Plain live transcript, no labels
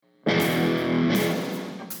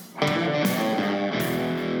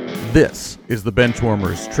This is the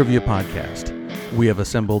Benchwarmers Trivia Podcast. We have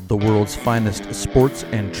assembled the world's finest sports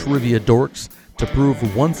and trivia dorks to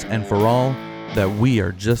prove once and for all that we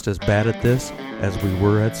are just as bad at this as we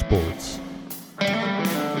were at sports.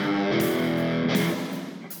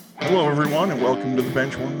 Hello, everyone, and welcome to the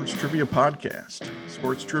Benchwarmers Trivia Podcast,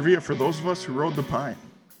 sports trivia for those of us who rode the pine.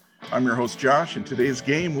 I'm your host, Josh, and today's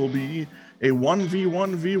game will be a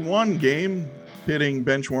 1v1v1 game pitting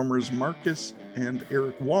Benchwarmers Marcus and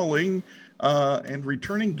Eric Walling and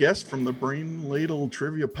returning guest from the Brain Ladle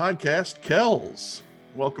Trivia Podcast, Kels.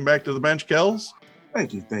 Welcome back to the bench, Kels.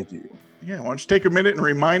 Thank you. Yeah, why don't you take a minute and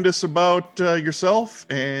remind us about yourself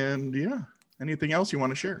and, anything else you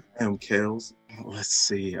want to share? I'm Kels. Let's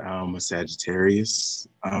see. I'm a Sagittarius.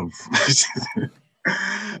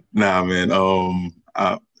 Nah, man.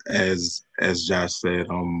 As Josh said,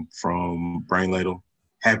 I'm from Brain Ladle.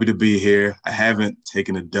 Happy to be here. I haven't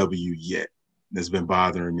taken a W yet. That's been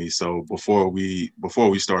bothering me. So before we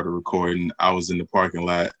started recording, I was in the parking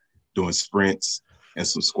lot doing sprints and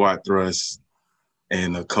some squat thrusts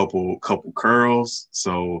and a couple curls.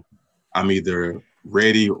 So I'm either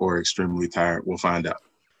ready or extremely tired. We'll find out.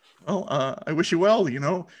 Well, I wish you well. You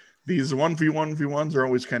know, these 1v1v1s are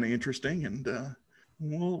always kind of interesting, and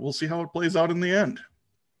we'll see how it plays out in the end.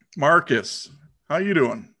 Marcus, how you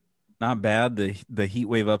doing? Not bad. The heat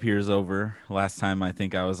wave up here is over. Last time I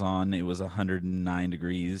think I was on, it was 109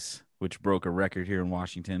 degrees, which broke a record here in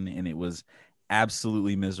Washington, and it was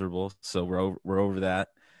absolutely miserable. So we're over that.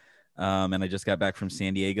 And I just got back from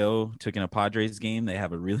San Diego, took in a Padres game. They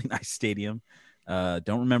have a really nice stadium.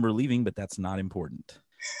 Don't remember leaving, but that's not important.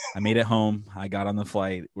 I made it home. I got on the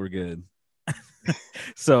flight. We're good.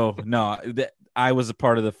 So no, I was a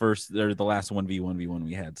part of the last 1v1v1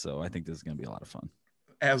 we had. So I think this is going to be a lot of fun.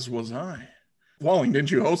 As was I. Walling,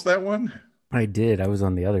 didn't you host that one? I did. I was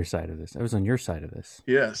on the other side of this. I was on your side of this.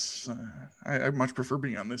 Yes. I much prefer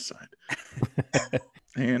being on this side.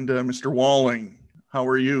 And Mr. Walling, how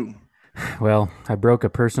are you? Well, I broke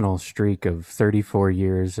a personal streak of 34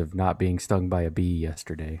 years of not being stung by a bee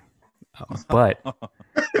yesterday. But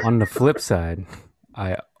on the flip side,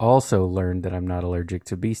 I also learned that I'm not allergic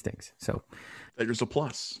to bee stings. So there's a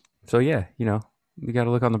plus. So yeah, we got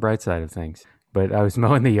to look on the bright side of things. But I was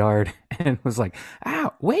mowing the yard and was like,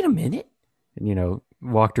 ow, wait a minute. And,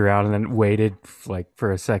 walked around and then waited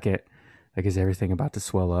for a second. Like, is everything about to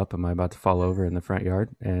swell up? Am I about to fall over in the front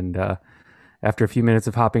yard? And after a few minutes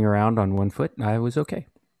of hopping around on one foot, I was okay.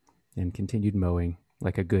 And continued mowing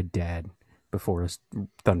like a good dad before a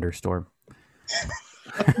thunderstorm.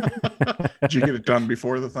 Did you get it done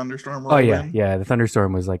before the thunderstorm? Oh yeah, yeah. The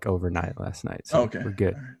thunderstorm was like overnight last night, so okay, we're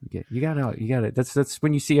good. You got it. That's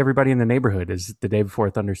when you see everybody in the neighborhood is the day before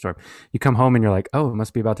a thunderstorm. You come home and you're like, oh, it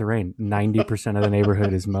must be about to rain. 90% of the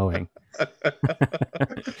neighborhood is mowing.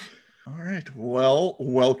 All right. Well,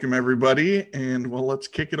 welcome everybody, and let's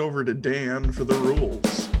kick it over to Dan for the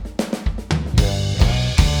rules.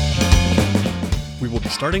 We will be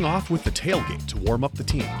starting off with the tailgate to warm up the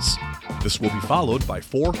teams. This will be followed by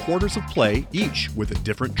 4 quarters of play, each with a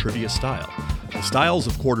different trivia style. The styles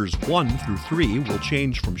of quarters 1 through 3 will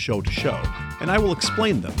change from show to show, and I will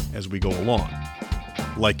explain them as we go along.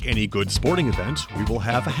 Like any good sporting event, we will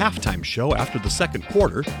have a halftime show after the second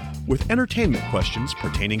quarter with entertainment questions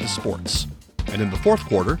pertaining to sports. And in the fourth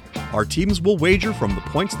quarter, our teams will wager from the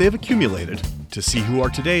points they have accumulated to see who are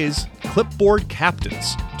today's clipboard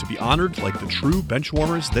captains, to be honored like the true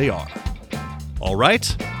benchwarmers they are. All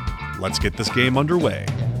right, let's get this game underway.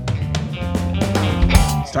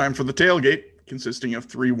 It's time for the tailgate, consisting of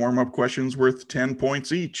 3 warm-up questions worth 10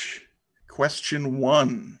 points each. Question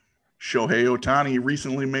 1. Shohei Ohtani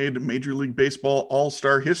recently made Major League Baseball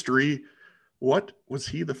All-Star history. What was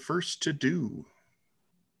he the first to do?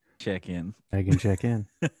 Check in. I can check in.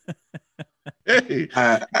 Hey,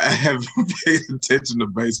 I haven't paid attention to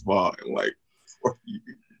baseball in 4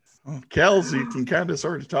 years. Well, Kels, you can kind of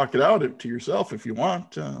sort of talk it out to yourself if you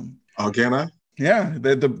want. Oh, can I? Yeah,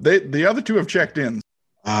 the other 2 have checked in.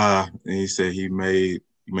 And he said he made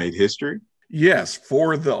history? Yes,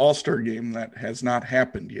 for the All-Star game that has not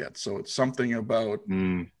happened yet. So it's something about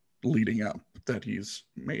leading up that he's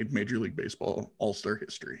made Major League Baseball All-Star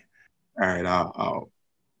history. All right,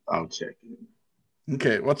 I'll check it.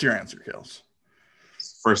 Okay, what's your answer, Kels?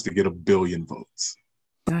 First to get 1 billion votes.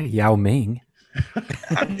 Yao Ming.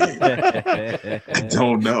 I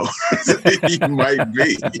don't know. He might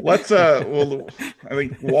be. Let's I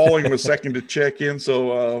think Walling was second to check in.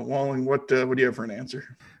 So Walling, what do you have for an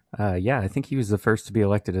answer? Yeah, I think he was the first to be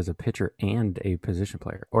elected as a pitcher and a position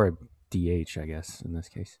player, or a DH, I guess, in this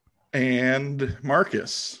case. And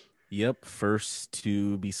Marcus. Yep, first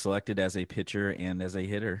to be selected as a pitcher and as a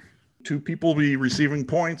hitter. Two people will be receiving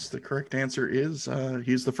points. The correct answer is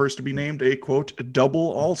he's the first to be named a, quote,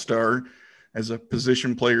 double all-star as a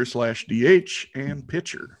position player / DH and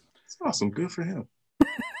pitcher. That's awesome. Good for him.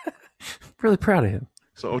 Really proud of him.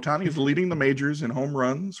 So Ohtani is leading the majors in home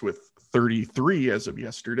runs with 33 as of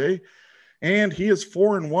yesterday. And he is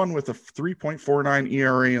 4-1 with a 3.49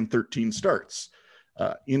 ERA and 13 starts.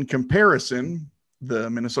 In comparison, the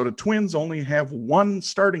Minnesota Twins only have one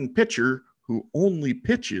starting pitcher who only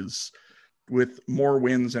pitches with more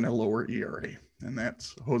wins and a lower ERA, and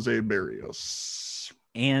that's Jose Barrios.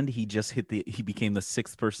 And he became the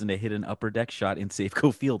sixth person to hit an upper deck shot in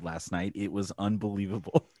Safeco Field last night. It was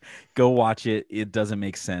unbelievable. Go watch it. It doesn't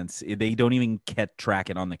make sense. They don't even track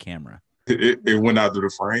it on the camera. It went out of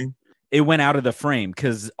the frame. It went out of the frame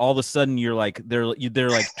because all of a sudden you're like they're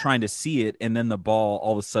like trying to see it, and then the ball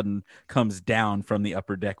all of a sudden comes down from the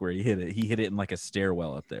upper deck where he hit it. He hit it in like a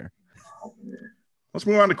stairwell up there. Let's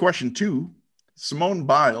move on to question 2. Simone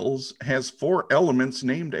Biles has 4 elements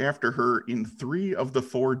named after her in 3 of the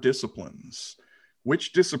 4 disciplines.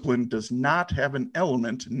 Which discipline does not have an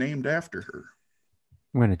element named after her?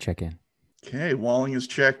 I'm going to check in. Okay, Walling is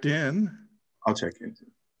checked in. I'll check in.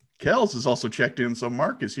 Kels is also checked in. So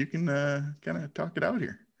Marcus, you can kind of talk it out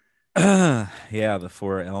here. Yeah, the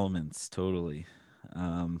 4 elements, totally.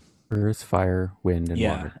 Earth, fire, wind, and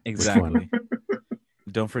water. Exactly.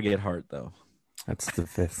 Don't forget heart, though. That's the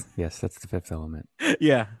 5th. Yes, that's the 5th element.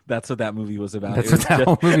 Yeah, that's what that movie was about. That's what that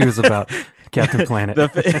whole movie was about. Captain Planet.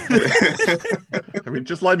 I mean,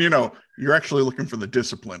 just letting you know, you're actually looking for the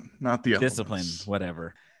discipline, not the elements. Discipline,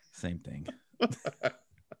 whatever. Same thing.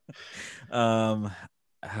 I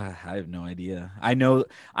have no idea. I know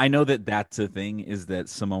that that's the thing, is that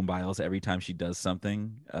Simone Biles, every time she does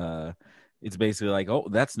something, it's basically like, oh,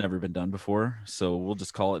 that's never been done before, so we'll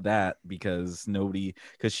just call it that, because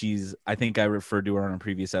she's, I think I referred to her on a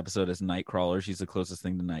previous episode as Nightcrawler. She's the closest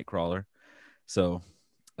thing to Nightcrawler. So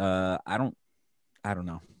I don't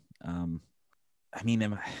know. I mean,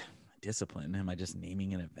 am I just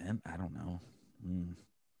naming an event? I don't know.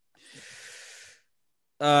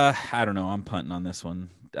 I don't know. I'm punting on this one.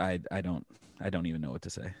 I don't even know what to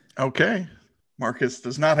say. Okay. Marcus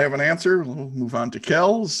does not have an answer. We'll move on to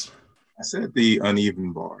Kels. I said the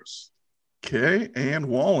uneven bars. Okay. And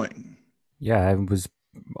Walling. Yeah, I was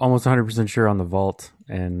almost 100% sure on the vault,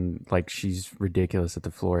 and like, she's ridiculous at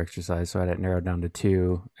the floor exercise, so I had it narrowed down to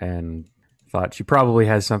 2, and thought she probably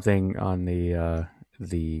has something on the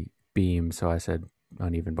beam, so I said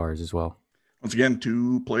uneven bars as well. Once again,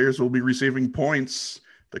 2 players will be receiving points.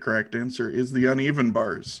 The correct answer is the uneven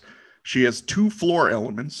bars. She has 2 floor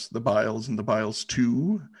elements, the Biles and the Biles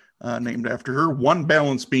 2, named after her, 1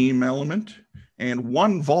 balance beam element, and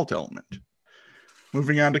 1 vault element.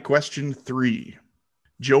 Moving on to question 3.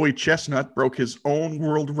 Joey Chestnut broke his own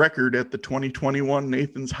world record at the 2021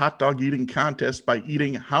 Nathan's Hot Dog Eating Contest by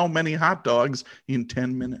eating how many hot dogs in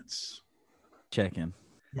 10 minutes? Check in.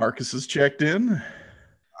 Marcus is checked in.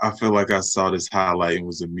 I feel like I saw this highlight and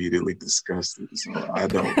was immediately disgusted. So I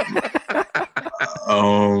don't.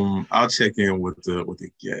 I'll check in with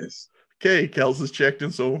the guess. Okay, Kels is checked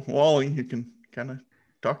in. So Walling, you can kind of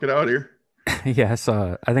talk it out here. Yeah, I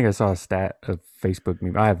think I saw a stat of Facebook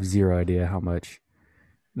meme. I have zero idea how much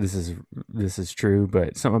this is true,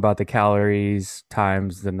 but something about the calories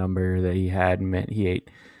times the number that he had meant he ate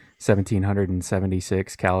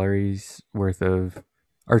 1,776 calories worth of,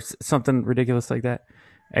 or something ridiculous like that.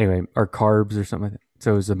 Anyway, or carbs or something like that.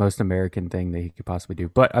 So it was the most American thing that he could possibly do.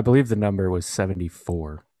 But I believe the number was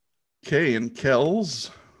 74. Okay, and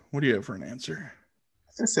Kels, what do you have for an answer?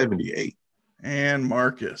 I said 78. And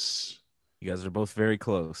Marcus. You guys are both very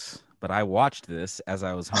close, but I watched this as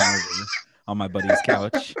I was hungover on my buddy's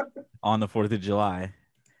couch on the 4th of July.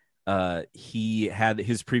 He had,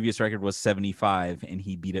 his previous record was 75, and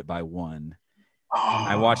he beat it by 1. Oh.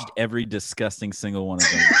 I watched every disgusting single one of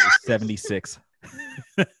them. It was 76.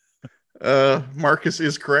 Marcus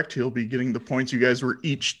is correct. He'll be getting the points. You guys were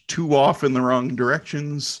each 2 off in the wrong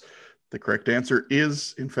directions. The correct answer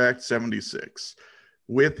is, in fact, 76.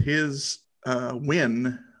 With his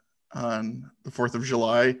win on the 4th of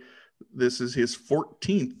July, this is his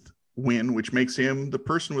 14th win, which makes him the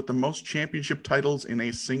person with the most championship titles in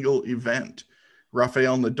a single event.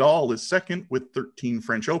 Rafael Nadal is second with 13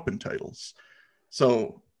 French Open titles.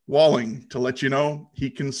 So, Walling, to let you know, he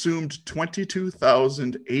consumed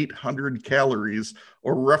 22,800 calories,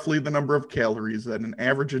 or roughly the number of calories that an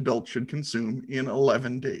average adult should consume in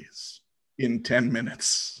 11 days, in 10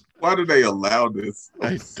 minutes. Why do they allow this?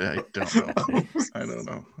 I don't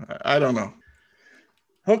know. I don't know.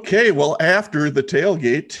 Okay, well, after the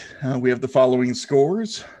tailgate, we have the following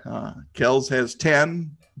scores. Kels has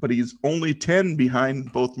 10, but he's only 10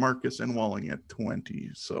 behind both Marcus and Walling at 20.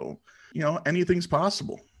 So, anything's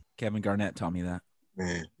possible. Kevin Garnett taught me that.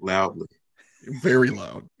 Man, loudly. Very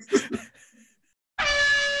loud.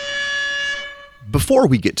 Before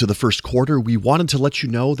we get to the first quarter, we wanted to let you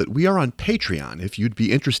know that we are on Patreon if you'd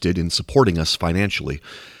be interested in supporting us financially.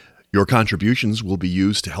 Your contributions will be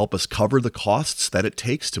used to help us cover the costs that it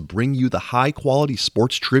takes to bring you the high-quality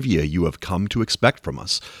sports trivia you have come to expect from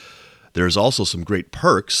us. There's also some great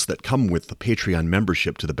perks that come with the Patreon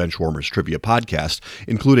membership to the Benchwarmers Trivia Podcast,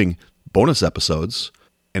 including bonus episodes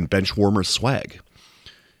and Benchwarmers swag.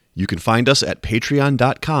 You can find us at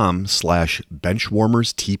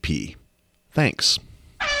patreon.com/benchwarmerstp. Thanks.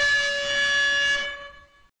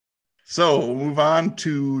 So we'll move on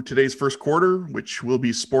to today's first quarter, which will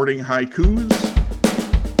be sporting haikus.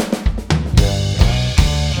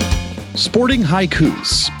 Sporting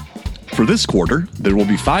haikus. For this quarter, there will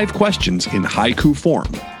be 5 questions in haiku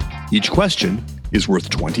form. Each question is worth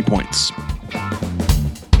 20 points.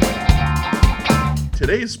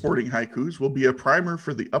 Today's sporting haikus will be a primer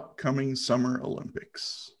for the upcoming Summer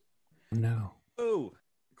Olympics. No. Oh.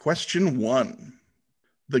 Question 1.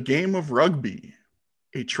 The game of rugby.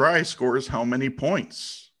 A try scores how many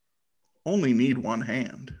points? Only need one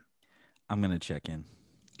hand. I'm going to check in.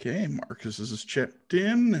 Okay, Marcus is checked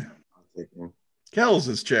in. I'll take one. Kels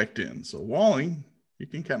is checked in. So Walling, you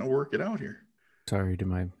can kind of work it out here. Sorry to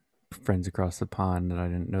my friends across the pond that I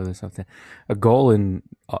didn't know this off the. A goal in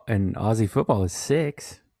Aussie football is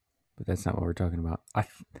 6, but that's not what we're talking about.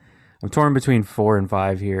 I'm torn between 4 and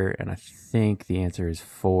 5 here, and I think the answer is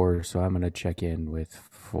 4, so I'm going to check in with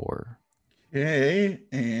 4. Okay,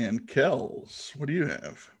 and Kels, what do you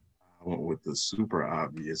have? I went with the super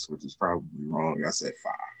obvious, which is probably wrong. I said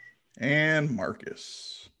 5. And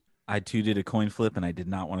Marcus. I too did a coin flip, and I did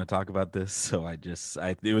not want to talk about this, so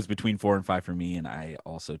it was between 4 and 5 for me, and I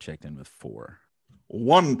also checked in with 4.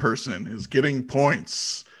 One person is getting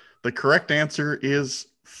points. The correct answer is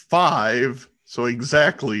 5, so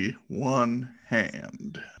exactly one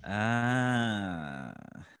hand. Ah.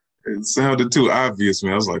 It sounded too obvious,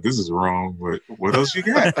 man. I was like, this is wrong, but what else you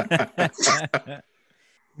got?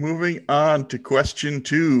 Moving on to question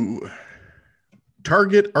 2.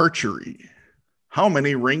 Target archery. How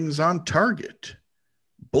many rings on target?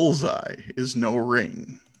 Bullseye is no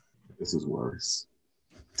ring. This is worse.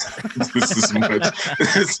 This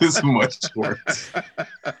is much worse.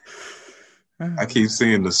 I keep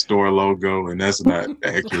seeing the store logo, and that's not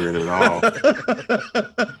accurate at all.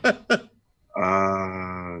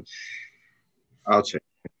 I'll check.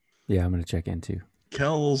 Yeah, I'm going to check in too.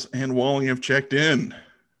 Kels and Walling have checked in.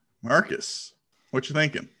 Marcus, what you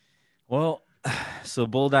thinking? Well, so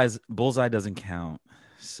bullseye doesn't count.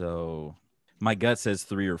 So my gut says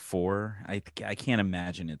 3 or 4. I can't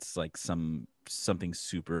imagine it's like something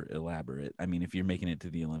super elaborate. I mean, if you're making it to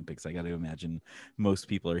the Olympics, I got to imagine most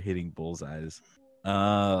people are hitting bullseyes.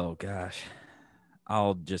 Oh gosh,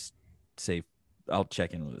 I'll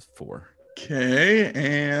check in with 4. Okay,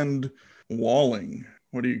 and Walling,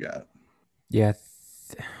 what do you got? Yeah,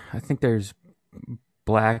 I think there's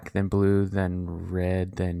black, then blue, then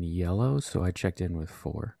red, then yellow. So I checked in with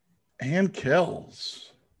 4. And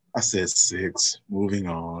Kels. I said 6. Moving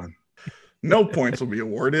on. No points will be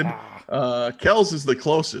awarded. Kels is the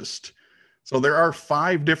closest. So there are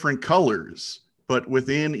 5 different colors, but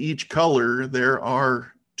within each color, there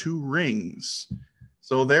are 2 rings.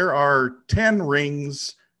 So there are 10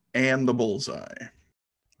 rings and the bullseye.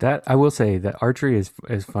 That I will say that archery is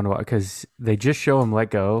fun to watch because they just show them let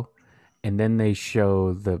go, and then they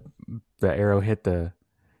show the arrow hit the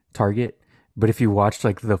target. But if you watch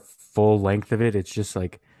like the full length of it, it's just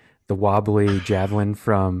like the wobbly javelin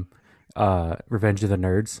from Revenge of the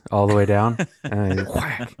Nerds all the way down, and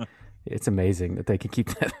whack! It's amazing that they can keep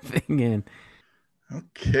that thing in.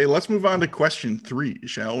 Okay, let's move on to question 3,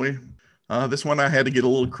 shall we? This one I had to get a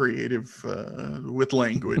little creative with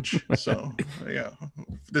language. So, yeah,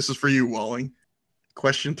 this is for you, Walling.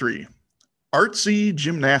 Question 3. Artsy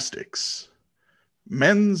gymnastics.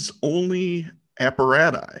 Men's only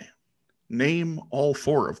apparati. Name all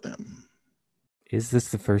 4 of them. Is this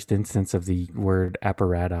the first instance of the word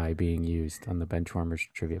apparati being used on the Benchwarmers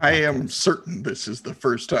Trivia Podcast? I am certain this is the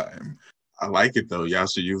first time. I like it, though. Y'all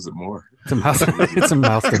should use it more. It's a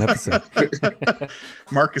milestone episode.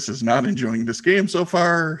 Marcus is not enjoying this game so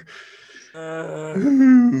far. I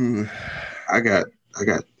got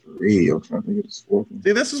 3. I'm trying to think of this 4th one.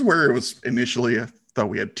 See, this is where it was initially. I thought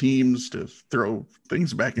we had teams to throw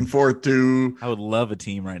things back and forth to. I would love a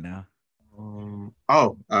team right now.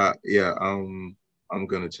 Yeah. I'm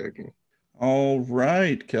gonna check in. All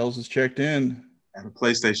right, Kels is checked in. At a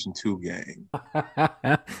PlayStation 2 game.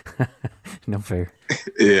 No fair.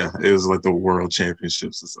 Yeah, it was like the World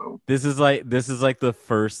Championships or so. This is like the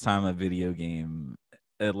first time a video game,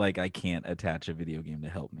 like I can't attach a video game to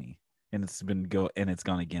help me, and it's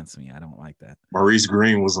gone against me. I don't like that. Maurice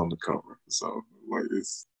Green was on the cover, so like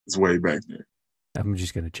it's way back there. I'm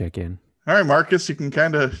just gonna check in. All right, Marcus, you can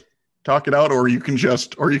kind of talk it out, or you can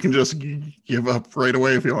just give up right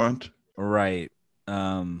away if you want. Right.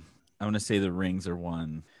 I'm gonna say the rings are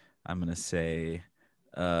one. I'm gonna say,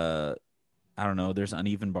 I don't know. There's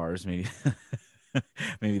uneven bars, maybe.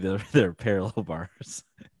 Maybe they're parallel bars.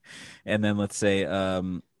 And then let's say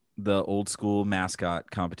the old school mascot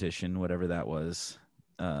competition, whatever that was.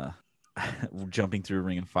 Jumping through a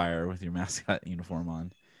ring of fire with your mascot uniform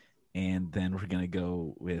on. And then we're gonna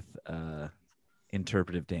go with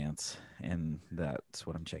interpretive dance, and that's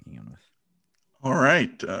what I'm checking in with. All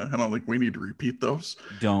right. I don't think we need to repeat those.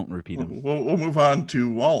 Don't repeat them. We'll move on to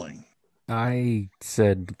Walling. I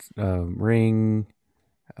said ring,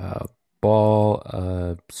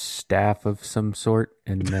 ball, staff of some sort,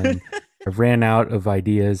 and then I ran out of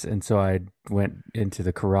ideas, and so I went into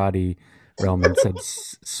the karate realm and said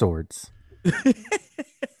swords.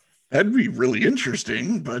 That'd be really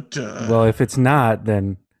interesting, but Well, if it's not,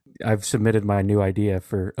 then I've submitted my new idea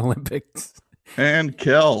for Olympics. And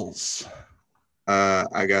Kels.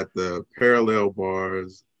 I got the parallel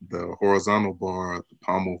bars, the horizontal bar, the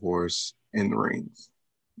pommel horse, and the rings.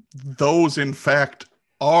 Those, in fact,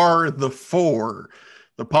 are the four: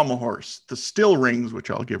 the pommel horse, the still rings,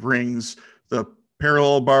 which I'll give rings, the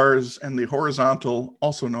parallel bars, and the horizontal,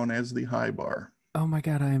 also known as the high bar. Oh my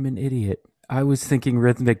God, I am an idiot. I was thinking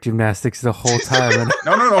rhythmic gymnastics the whole time. And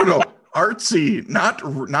No. Artsy, not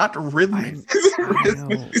rhythmic. I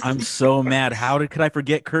know. I'm so mad. Could I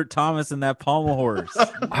forget Kurt Thomas and that pommel horse?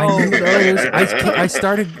 I knew those.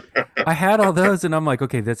 I had all those, and I'm like,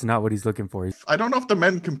 okay, that's not what he's looking for. I don't know if the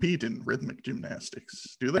men compete in rhythmic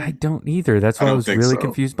gymnastics. Do they? I don't either. That's why I was really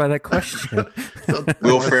confused by that question.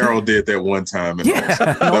 Will Ferrell did that one time. Yeah,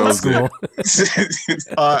 that was cool.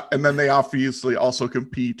 And then they obviously also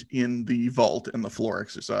compete in the vault and the floor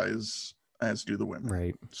exercise, as do the women.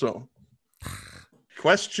 Right. So,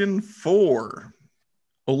 question 4.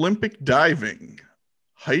 Olympic diving.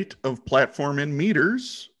 Height of platform in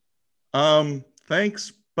meters.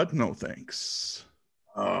 Thanks, but no thanks.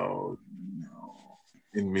 Oh, no.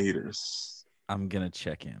 In meters. I'm going to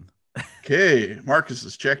check in. Okay, Marcus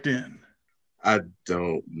is checked in. I'm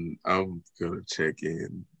going to check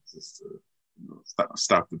in just to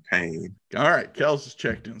stop the pain. All right, Kels is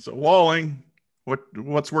checked in. So, Walling,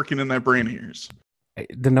 what's working in that brain of yours?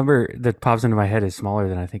 The number that pops into my head is smaller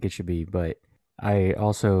than I think it should be, but I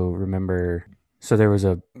also remember, so there was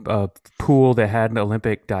a pool that had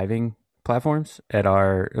Olympic diving platforms at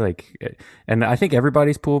our, and I think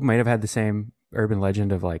everybody's pool might have had the same urban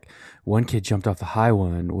legend of like one kid jumped off the high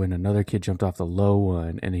one when another kid jumped off the low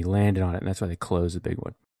one and he landed on it, and that's why they closed the big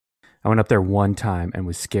one. I went up there one time and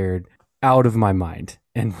was scared out of my mind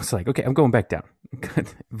and was like, okay, I'm going back down.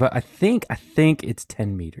 But I think it's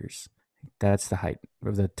 10 meters. That's the height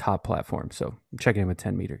of the top platform. So I'm checking in with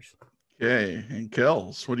 10 meters. Okay, and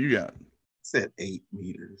Kels, what do you got? It's at 8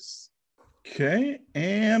 meters. Okay,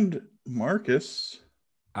 and Marcus.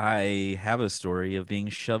 I have a story of being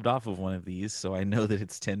shoved off of one of these, so I know that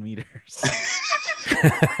it's 10 meters.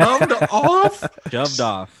 Shoved off? Shoved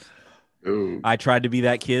off. Ooh. I tried to be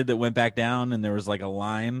that kid that went back down and there was like a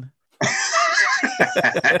line.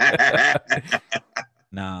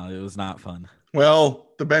 No, it was not fun. Well,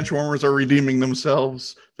 the bench warmers are redeeming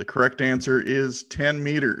themselves. The correct answer is 10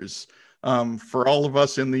 meters. For all of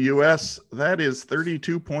us in the U.S., that is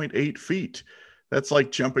 32.8 feet. That's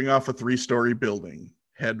like jumping off a 3-story building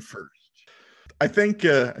head first. I think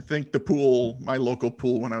the pool, my local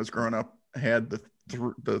pool when I was growing up, had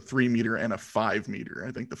the 3 meter and a 5 meter.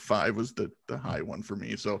 I think the 5 was the high one for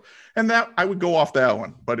me. So, and that I would go off that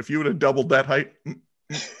one. But if you would have doubled that height.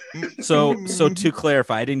 So to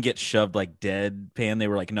clarify, I didn't get shoved like deadpan. They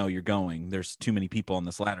were like, no, you're going. There's too many people on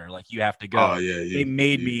this ladder. Like, you have to go. Oh, yeah. They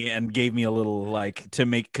made me and gave me a little like to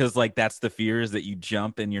make, because like that's the fear is that you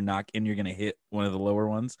jump and you're going to hit one of the lower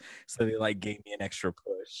ones. So they like gave me an extra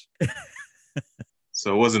push.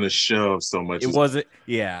 So it wasn't a shove so much. It wasn't.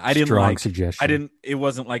 Yeah, I didn't Strong like. suggestion. It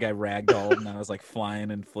wasn't like I ragdolled and I was like flying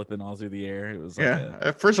and flipping all through the air. It was like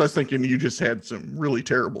At first I was thinking you just had some really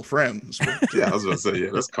terrible friends. But, Yeah, I was going to say, yeah,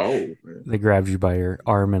 that's cold, man. They grabbed you by your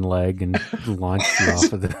arm and leg and launched you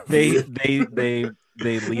off of the.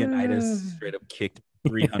 They Leonidas straight up kicked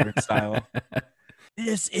 300 style.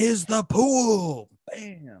 This is the pool.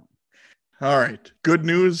 Bam. all right. Good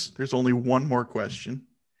news. There's only one more question.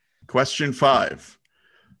 Question 5.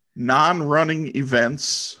 Non-running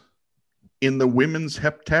events in the women's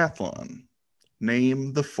heptathlon.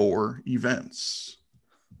 Name the 4 events.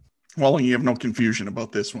 Well, you have no confusion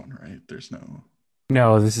about this one, right? There's no...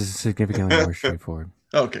 No, this is significantly more straightforward.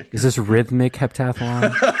 Okay. Is this rhythmic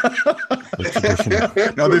heptathlon?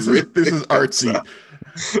 No, this is artsy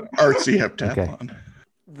heptathlon. Okay.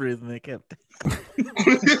 Rhythmic heptathlon.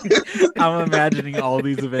 I'm imagining all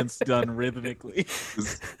these events done rhythmically.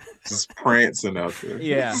 Just prancing out there.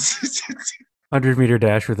 Yeah. 100-meter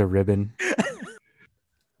dash with a ribbon. I'm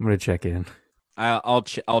gonna check in. I'll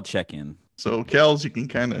check in. So, Kels, you can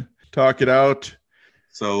kind of talk it out.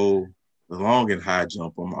 So the long and high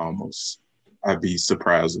jump, I'd be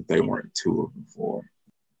surprised if they weren't 2 of the 4.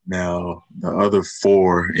 Now, the other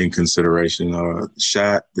 4 in consideration are the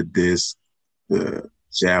shot, the disc, the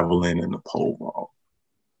javelin, and the pole vault.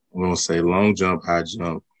 I'm going to say long jump, high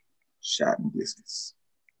jump, shot, and discus.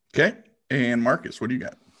 Okay. And Marcus, what do you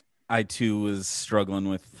got? I, too, was struggling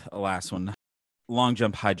with the last one. Long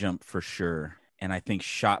jump, high jump for sure. And I think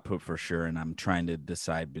shot put for sure. And I'm trying to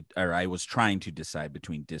decide, I was trying to decide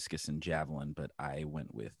between discus and javelin, but I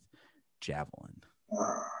went with javelin.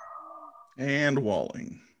 And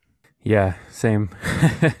Walling. Yeah, same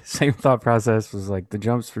thought process. Was like the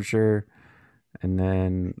jumps for sure. And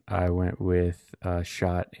then I went with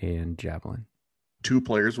shot and javelin. 2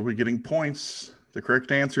 players will be getting points. The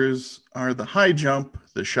correct answers are the high jump,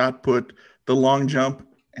 the shot put, the long jump,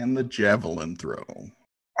 and the javelin throw.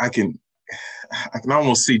 I can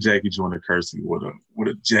almost see Jackie Joyner Kersey with a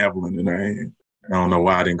javelin in her hand. I don't know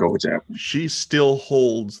why I didn't go with javelin. She still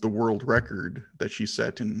holds the world record that she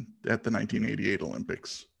set at the 1988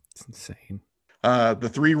 Olympics. It's insane. The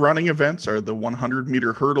 3 running events are the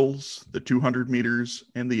 100-meter hurdles, the 200 meters,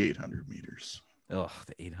 and the 800 meters. Ugh,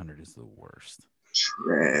 the 800 is the worst.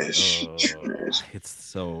 Trash.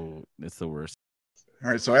 It's the worst. All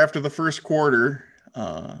right, so after the first quarter,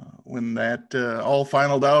 when that all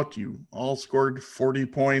finaled out, you all scored 40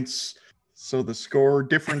 points. So the score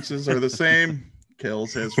differences are the same.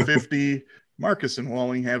 Kels has 50. Marcus and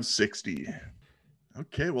Walling have 60.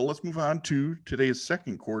 Okay, well, let's move on to today's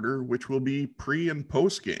second quarter, which will be pre and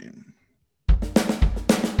post game.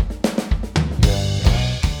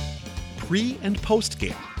 Pre and post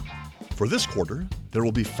game. For this quarter, there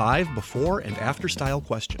will be 5 before and after style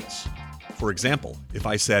questions. For example, if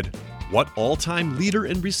I said, what all-time leader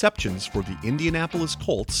in receptions for the Indianapolis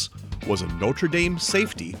Colts was a Notre Dame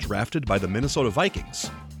safety drafted by the Minnesota Vikings?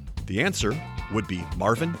 The answer would be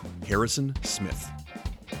Marvin Harrison Smith.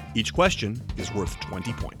 Each question is worth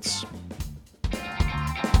 20 points.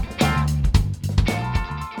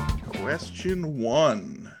 Question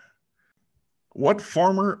 1. What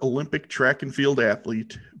former Olympic track and field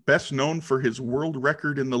athlete, best known for his world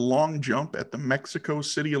record in the long jump at the Mexico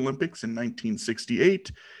City Olympics in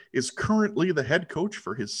 1968, is currently the head coach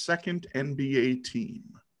for his second NBA team?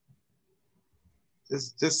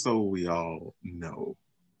 Just so we all know,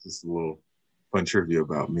 just a little fun trivia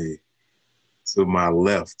about me. To my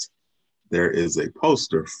left, there is a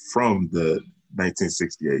poster from the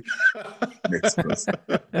 1968 Mexico.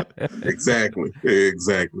 Exactly.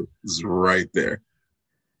 It's right there.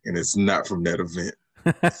 And it's not from that event.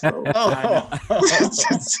 So.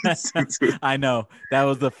 I know.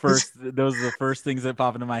 Those were the first things that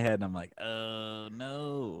pop into my head. And I'm like, oh,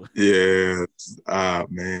 no. Yeah.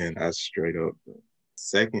 Man, I straight up.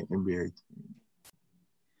 Second NBA team.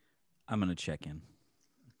 I'm going to check in.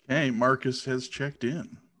 Okay, Marcus has checked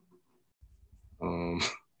in. I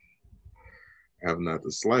have not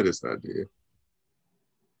the slightest idea.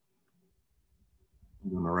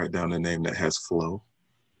 I'm going to write down a name that has flow.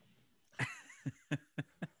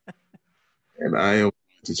 And I am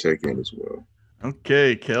to check in as well.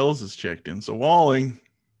 Okay, Kels has checked in. So Walling,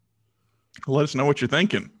 let us know what you're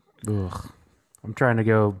thinking. Ugh. I'm trying to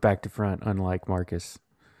go back to front, unlike Marcus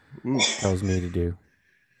tells me to do.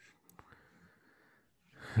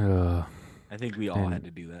 I think we all had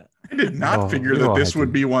to do that. I did not figure that this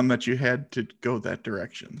would be one that you had to go that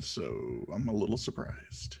direction, so I'm a little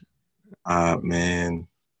surprised. Man,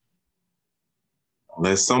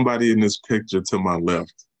 unless somebody in this picture to my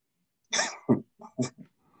left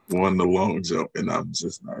won the long jump, and I'm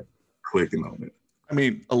just not clicking on it. I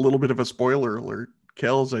mean, a little bit of a spoiler alert.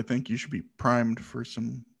 Kels, I think you should be primed for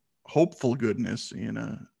some hopeful goodness in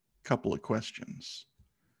a couple of questions.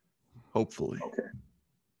 Hopefully. Okay.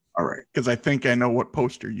 All right. Because I think I know what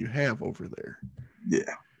poster you have over there.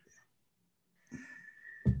 Yeah.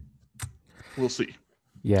 We'll see.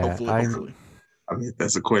 Yeah. Hopefully. I mean,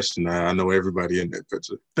 that's a question. I know everybody in that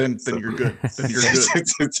picture. Then you're good. Then you're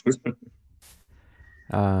good.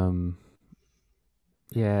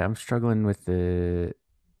 Yeah, I'm struggling with the.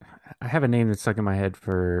 I have a name that's stuck in my head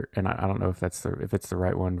for, and I don't know if it's the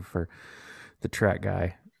right one for the track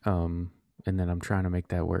guy. And then I'm trying to make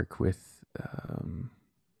that work with an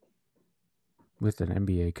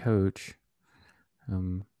NBA coach.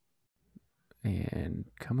 And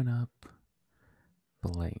coming up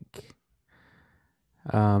blank.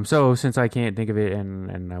 So since I can't think of it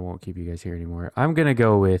and I won't keep you guys here anymore, I'm gonna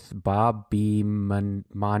go with Bob B.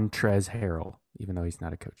 Montrez Harrell, even though he's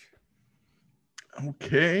not a coach.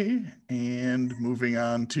 Okay, and moving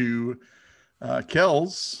on to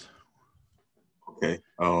Kels. Okay.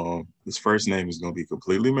 His first name is going to be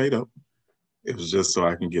completely made up. It was just so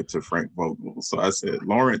I can get to Frank Vogel. So I said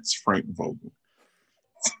Lawrence Frank Vogel.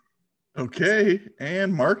 Okay,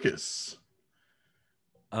 and Marcus.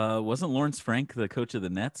 Wasn't Lawrence Frank the coach of the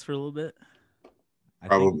Nets for a little bit?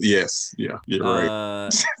 Probably, yes. Yeah, you're right.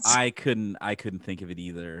 I couldn't think of it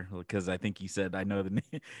either because I think you said I know the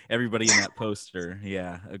name. Everybody in that poster.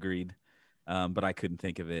 Yeah, agreed. But I couldn't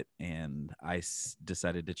think of it, and I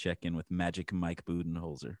decided to check in with Magic Mike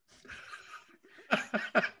Budenholzer.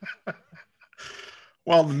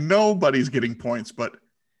 Well, nobody's getting points, but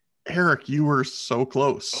Eric, you were so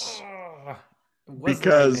close.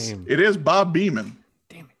 Because it is Bob Beeman.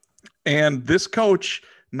 Damn it. And this coach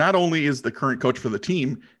not only is the current coach for the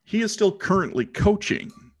team, he is still currently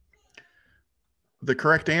coaching. The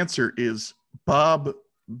correct answer is Bob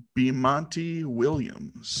Beamonte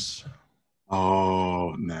Williams.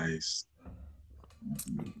 Oh, nice.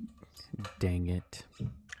 Dang it.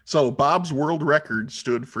 So Bob's world record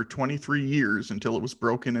stood for 23 years until it was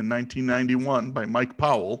broken in 1991 by Mike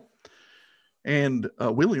Powell. And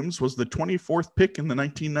Williams was the 24th pick in the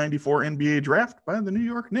 1994 NBA draft by the New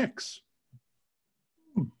York Knicks.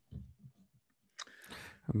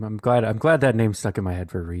 I'm glad that name stuck in my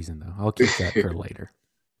head for a reason, though. I'll keep that for later.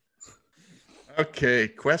 Okay,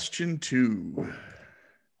 question 2.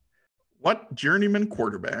 What journeyman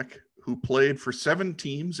quarterback who played for 7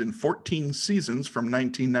 teams in 14 seasons from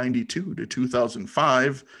 1992 to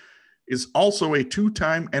 2005 is also a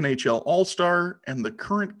 2-time NHL All-Star and the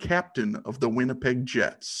current captain of the Winnipeg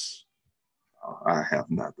Jets? I have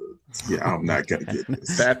not. I'm not going to get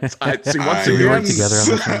this. See, once we again, work together on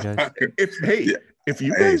this one, guys? If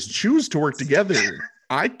you guys choose to work together,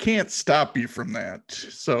 I can't stop you from that.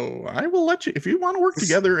 So I will let you, if you want to work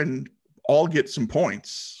together and all get some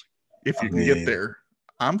points, if you can get there,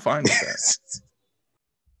 I'm fine with that.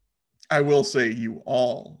 I will say you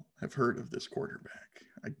all have heard of this quarterback.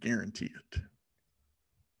 I guarantee it.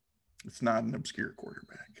 It's not an obscure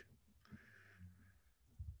quarterback.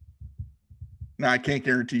 Now, I can't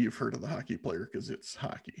guarantee you've heard of the hockey player because it's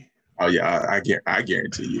hockey. Oh yeah, I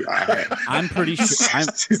guarantee you. I'm pretty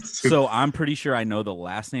sure. I'm pretty sure I know the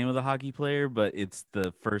last name of the hockey player, but it's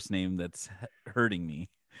the first name that's hurting me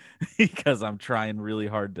because I'm trying really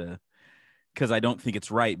hard to. Because I don't think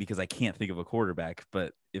it's right because I can't think of a quarterback.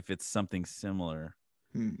 But if it's something similar,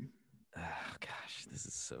 oh gosh, this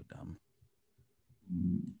is so dumb.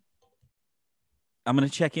 I'm gonna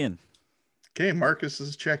check in. Okay, Marcus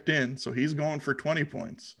is checked in, so he's going for 20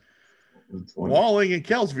 points. 20. Walling and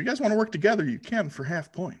Kels, if you guys want to work together, you can for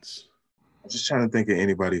half points. I'm just trying to think of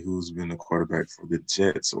anybody who's been a quarterback for the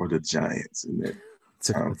Jets or the Giants. It's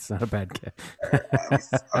not a bad guess.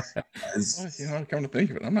 Come to think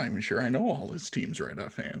of it, I'm not even sure I know all his teams right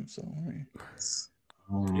offhand. So,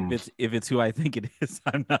 if it's who I think it is,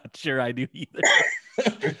 I'm not sure I do either.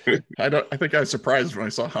 I think I was surprised when I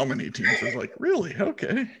saw how many teams. I was like, really?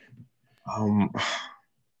 Okay.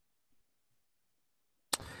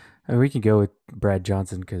 We can go with Brad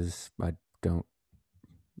Johnson because I don't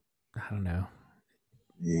know.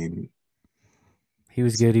 He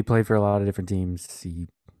was good. He played for a lot of different teams.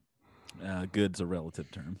 Good's a relative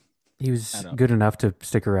term. He was good enough to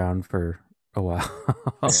stick around for a while.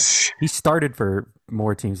 He started for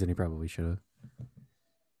more teams than he probably should have.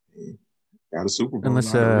 Got a Super Bowl.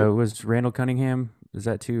 Unless was Randall Cunningham? Is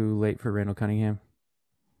that too late for Randall Cunningham?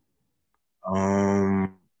 I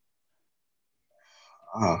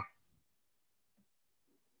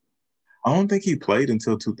don't think he played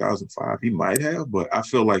until 2005. He might have, but I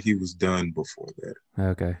feel like he was done before that.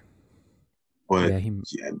 Okay. But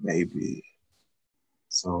yeah, maybe.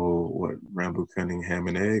 So what? Randall Cunningham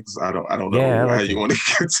and eggs? I don't know how you want to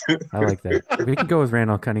get to. I like that. We can go with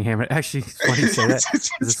Randall Cunningham. Actually, it's funny you say that.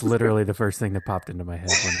 It's literally the first thing that popped into my head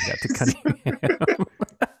when I got to Cunningham.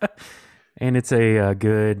 And it's a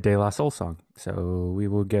good De La Soul song. So we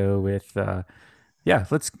will go with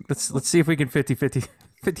let's see if we can 50-50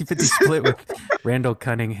 split with Randall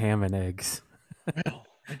Cunningham and eggs. Well,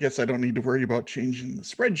 I guess I don't need to worry about changing the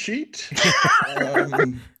spreadsheet.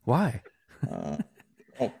 Why?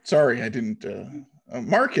 Oh, sorry, I didn't.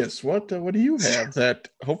 Marcus, what do you have that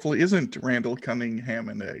hopefully isn't Randall Cunningham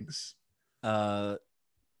and eggs? A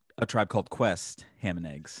Tribe Called Quest, Ham and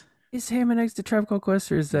Eggs. Is ham and eggs the Tribe Called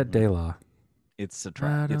Quest, or is that De La? It's a I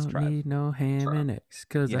tribe. It's don't tribe. need no ham and eggs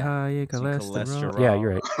because of Yeah. high in It's in cholesterol. cholesterol. Yeah,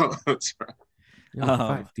 you're right. That's right. You'll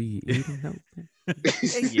fight the eating open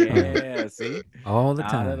Yeah, see? all the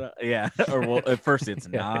Not time. at all. Yeah. Or well, at first it's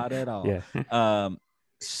Yeah. not at all. Yeah.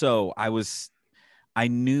 So I was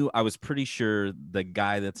pretty sure the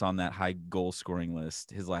guy that's on that high goal scoring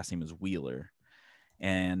list, his last name is Wheeler.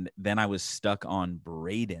 And then I was stuck on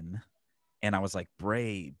Braden. And I was like,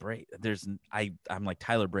 I'm like,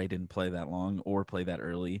 Tyler Bray didn't play that long or play that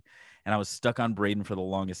early. And I was stuck on Braden for the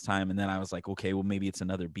longest time. And then I was like, okay, well, maybe it's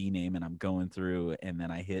another B name. And I'm going through, and then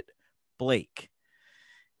I hit Blake.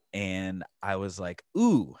 And I was like,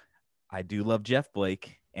 ooh, I do love Jeff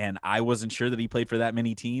Blake. And I wasn't sure that he played for that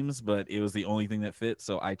many teams, but it was the only thing that fit.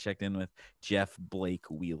 So I checked in with Jeff Blake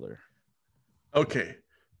Wheeler. Okay.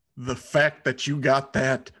 The fact that you got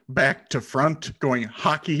that back to front, going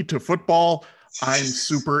hockey to football, I'm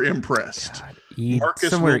super impressed. God,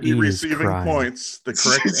 Marcus will be receiving points. The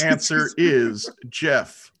correct answer is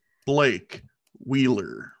Jeff Blake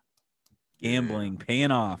Wheeler. Gambling,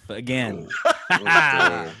 paying off again.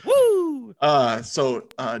 Woo! So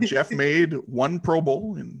Jeff made one Pro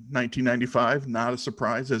Bowl in 1995, not a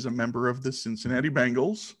surprise, as a member of the Cincinnati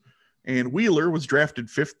Bengals. And Wheeler was drafted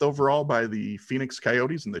 5th overall by the Phoenix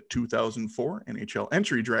Coyotes in the 2004 NHL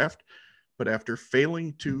entry draft. But after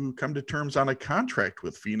failing to come to terms on a contract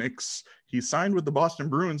with Phoenix, he signed with the Boston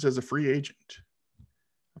Bruins as a free agent.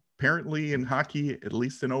 Apparently in hockey, at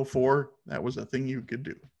least in 04, that was a thing you could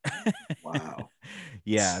do. Wow.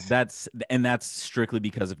 Yeah, that's strictly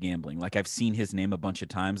because of gambling. Like, I've seen his name a bunch of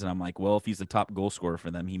times, and I'm like, well, if he's the top goal scorer for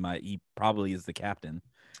them, he probably is the captain.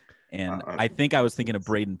 And I think I was thinking of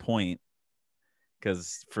Braden Point,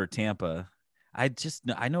 because for Tampa, I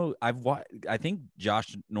think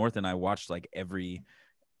Josh North and I watched like every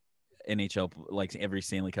NHL, like every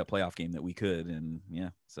Stanley Cup playoff game that we could, and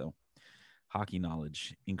yeah, so hockey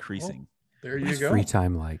knowledge increasing. There you What's go. free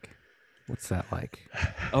time like? What's that like?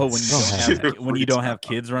 Oh, when you don't have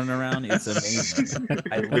kids running around, it's amazing.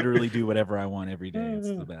 I literally do whatever I want every day. It's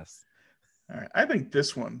the best. All right. I think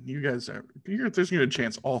this one, there's a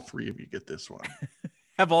chance all three of you get this one.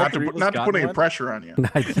 Have all Not three to of us put gotten any one? pressure on you.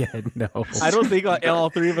 Not yet, no. I don't think all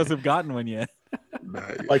three of us have gotten one yet.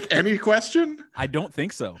 Like any question? I don't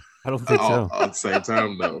think so. I don't think so. At the same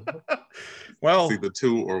time, no. Well, It's either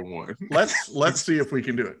 2 or 1. let's see if we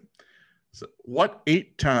can do it. So, what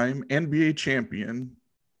 8-time NBA champion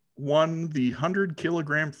won the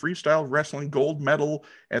 100-kilogram freestyle wrestling gold medal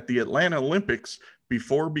at the Atlanta Olympics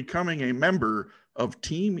before becoming a member of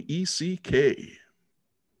Team ECK?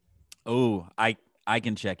 Oh, I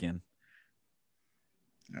can check in.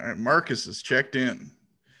 All right, Marcus is checked in.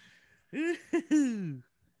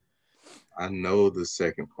 I know the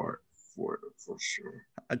second part for sure.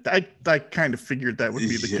 I kind of figured that would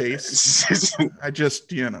be the case. I just,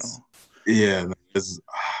 Yeah, it's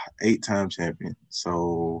 8-time champion.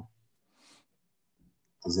 So,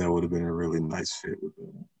 because that would have been a really nice fit with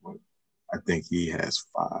him. But I think he has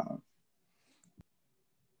 5.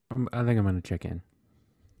 I think I'm going to check in.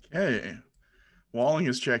 Okay. Walling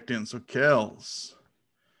is checked in. So, Kels,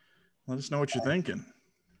 let us know what you're thinking.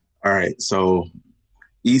 All right. So,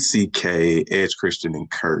 ECK, Edge Christian, and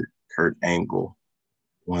Kurt Angle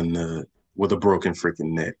won with a broken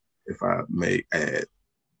freaking neck, if I may add.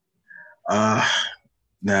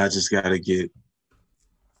 Now I just got to get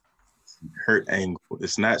Kurt Angle.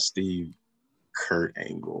 It's not Steve Kurt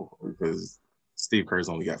Angle, because Steve Kerr's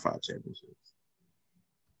only got 5 championships.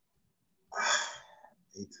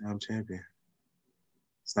 8-time champion.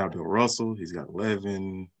 It's not Bill Russell. He's got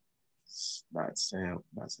 11. It's not Sam.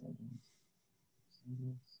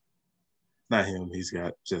 Not him. He's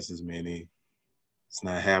got just as many. It's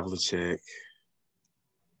not Havlicek. I'm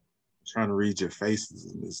trying to read your faces,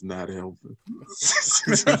 and it's not helping.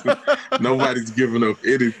 Nobody's giving up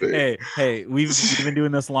anything. Hey, we've been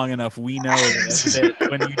doing this long enough. We know that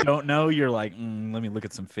when you don't know, you're like, let me look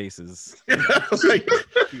at some faces. Like,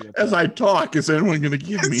 as I talk, is anyone going to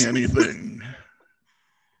give me anything?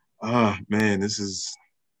 Oh, man, this is...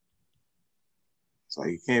 It's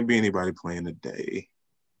like, it can't be anybody playing today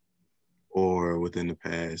or within the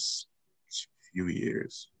past few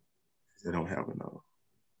years. They don't have enough.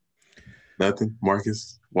 Nothing,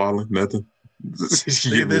 Marcus, Wallen, nothing. This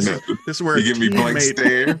is where you give me blank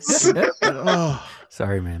stares.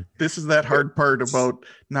 Sorry, man. This is that hard part about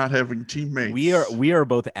not having teammates. We are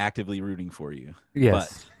both actively rooting for you.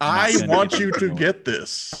 Yes. But I want you to get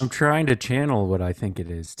this. I'm trying to channel what I think it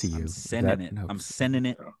is to you. I'm sending it. I'm sending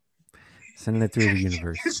it. Sending it through the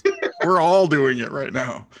universe. We're all doing it right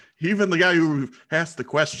now. Even the guy who asked the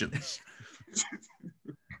questions.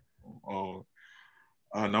 And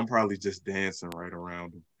I'm probably just dancing right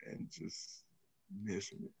around him and just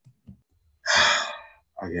missing it.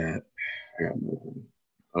 I got nothing.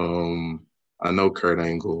 I know Kurt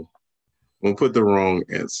Angle. I'm gonna put the wrong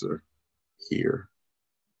answer here.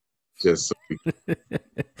 Just so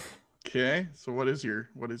Okay, so what is your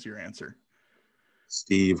answer?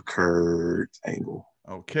 Steve Kurt Angle.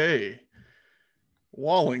 Okay.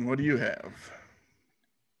 Walling, what do you have?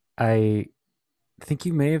 I think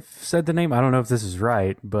you may have said the name. I don't know if this is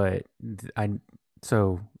right, but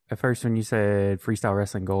so at first when you said freestyle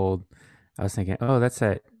wrestling gold, I was thinking, oh, that's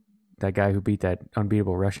that guy who beat that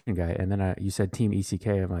unbeatable Russian guy. And then you said Team ECK.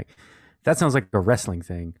 I'm like, that sounds like a wrestling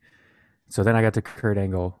thing. So then I got to Kurt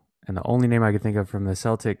Angle, and the only name I could think of from the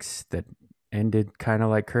Celtics that ended kind of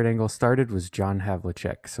like Kurt Angle started was John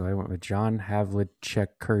Havlicek. So I went with John Havlicek,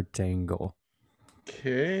 Kurt Angle.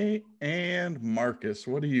 Okay, and Marcus,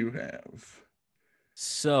 what do you have?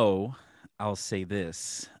 So I'll say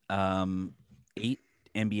this. 8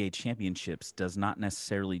 NBA championships does not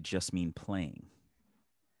necessarily just mean playing.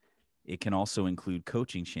 It can also include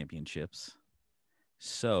coaching championships.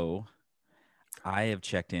 So I have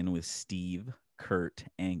checked in with Steve Kurt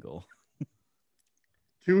Angle.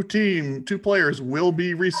 Two players will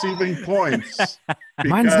be receiving points.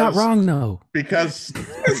 Mine's not wrong, though. Because,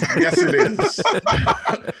 yes, it is.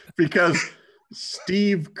 Because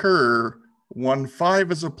Steve Kerr won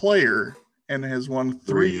 5 as a player and has won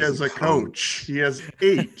 3 as a coach. He has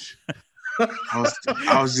 8.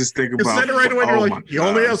 I was just thinking about. You said it right away. You're like, he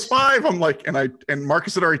only has 5. I'm like, and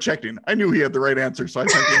Marcus had already checked in. I knew he had the right answer, so I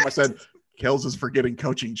sent him. I said, Kels is forgetting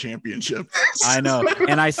coaching championships. I know.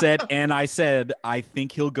 And I said, I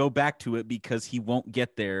think he'll go back to it because he won't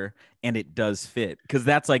get there and it does fit. Because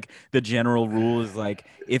that's like the general rule is like,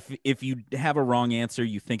 if you have a wrong answer,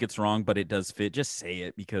 you think it's wrong, but it does fit, just say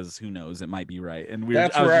it because who knows, it might be right. And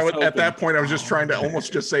that's where I would, at that point, I was just trying to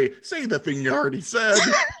almost just say the thing you already said.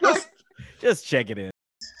 Just check it in.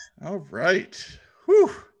 All right. Whew.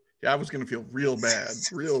 Yeah, I was going to feel real bad,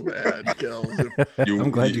 Kels.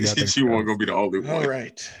 I'm glad you got that. You weren't going to be the only one. All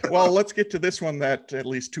right. Well, let's get to this one that at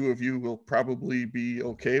least 2 of you will probably be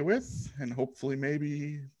okay with, and hopefully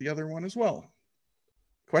maybe the other one as well.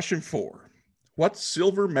 Question 4. What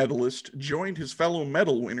silver medalist joined his fellow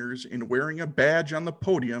medal winners in wearing a badge on the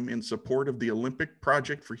podium in support of the Olympic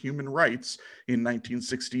Project for Human Rights in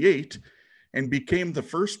 1968 and became the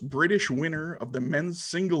first British winner of the men's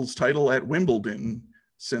singles title at Wimbledon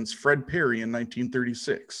since Fred Perry in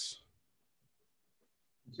 1936?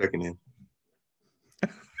 Checking in.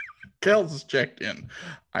 Kels is checked in.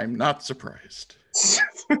 I'm not surprised.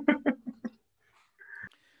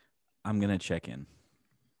 I'm going to check in.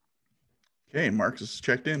 Okay, Marcus is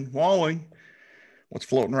checked in. Walling, what's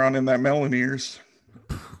floating around in that melon ears?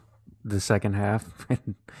 The second half.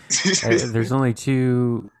 There's only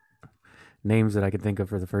 2 names that I could think of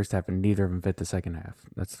for the first half, and neither of them fit the second half.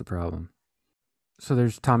 That's the problem. So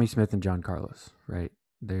there's Tommy Smith and John Carlos, right?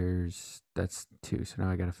 That's 2. So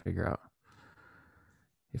now I got to figure out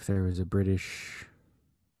if there was a British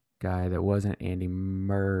guy that wasn't Andy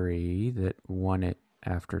Murray that won it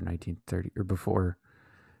after 1930 or before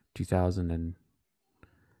 2000 and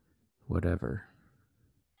whatever.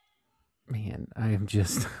 Man, I am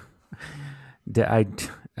just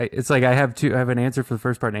it's like I have an answer for the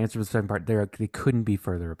first part and an answer for the second part. They couldn't be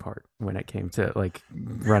further apart when it came to like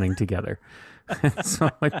running together. So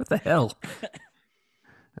I'm like, what the hell?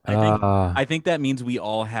 I think that means we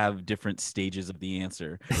all have different stages of the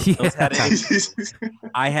answer. Yeah.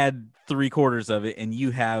 I had 3/4 of it, and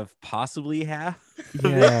you have possibly half.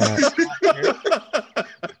 Yeah.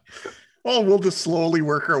 Well, we'll just slowly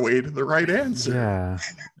work our way to the right answer. Yeah.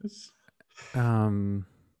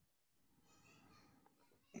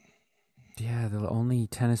 Yeah, the only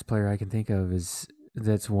tennis player I can think of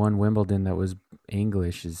that's won Wimbledon that was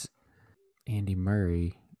English is Andy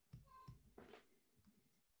Murray.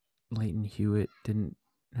 Leighton Hewitt didn't.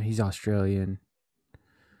 He's Australian.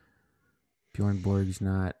 Bjorn Borg's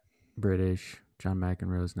not British. John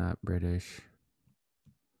McEnroe's not British.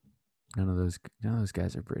 None of those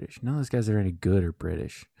guys are British. None of those guys that are any good are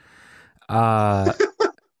British. Yeah,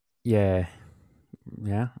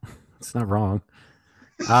 it's not wrong.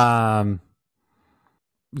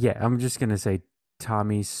 Yeah, I'm just gonna say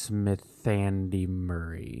Tommy Smith, Andy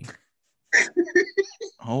Murray.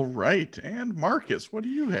 All right. And Marcus, what do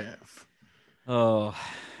you have? Oh,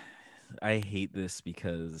 I hate this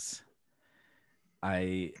because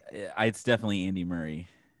it's definitely Andy Murray,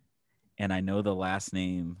 and I know the last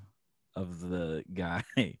name of the guy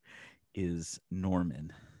is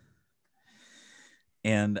Norman,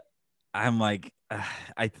 and I'm like,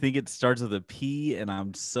 I think it starts with a P, and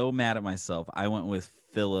I'm so mad at myself. I went with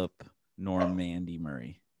Philip Normandy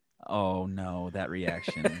Murray. Oh no, that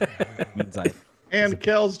reaction means I. And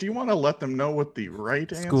Kels, do you want to let them know what the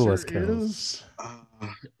right School answer us, Kels. is?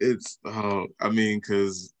 It's I mean,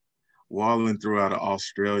 because Wallen threw out an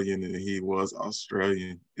Australian and he was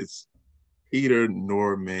Australian. It's Peter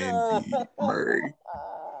Normandy Murray.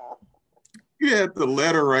 You had the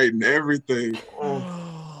letter right and everything.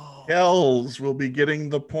 Kels will be getting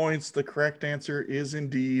the points. The correct answer is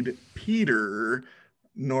indeed Peter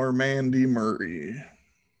Normandy Murray.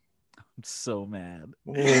 I'm so mad.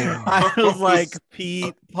 Oh. I was like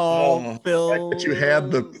Pete, Paul, Phil. But you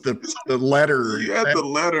had the letter. You had the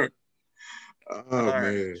letter. Oh, All man.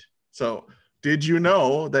 right. So, did you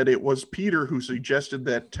know that it was Peter who suggested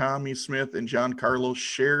that Tommy Smith and John Carlos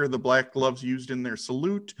share the black gloves used in their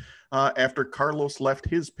salute after Carlos left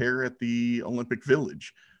his pair at the Olympic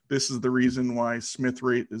Village? This is the reason why Smith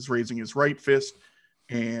is raising his right fist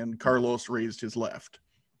and Carlos raised his left.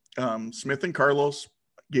 Smith and Carlos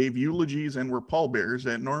gave eulogies and were pallbearers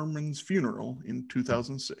at Norman's funeral in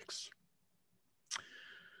 2006.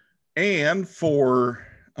 And for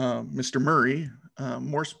Mr. Murray,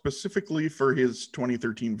 more specifically for his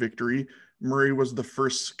 2013 victory, Murray was the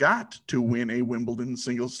first Scot to win a Wimbledon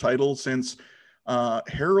singles title since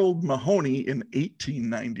Harold Mahoney in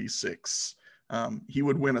 1896. He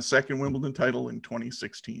would win a second Wimbledon title in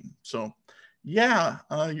 2016. So, yeah,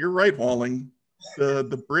 you're right, Walling.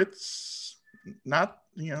 The Brits not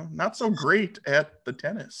so great at the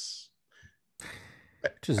tennis,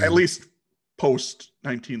 at least post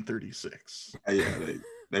 1936. Yeah,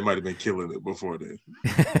 they might have been killing it before then.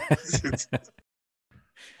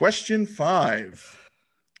 Question 5.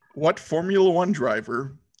 What Formula One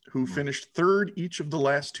driver who finished third each of the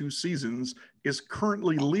last 2 seasons is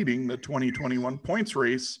currently leading the 2021 points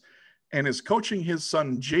race and is coaching his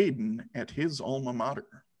son Jaden at his alma mater?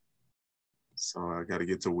 So I got to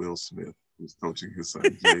get to Will Smith, who's coaching his son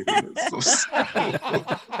Jaden.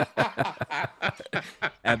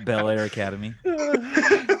 At Bel Air Academy.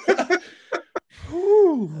 Jeez.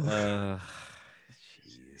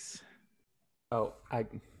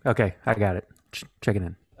 Okay, I got it. Check it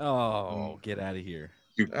in. Oh, get out of here.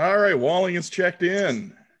 All right, Walling is checked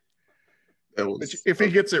in. If he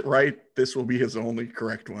gets it right, this will be his only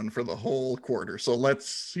correct one for the whole quarter. So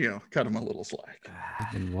let's, cut him a little slack.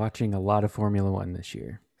 I've been watching a lot of Formula One this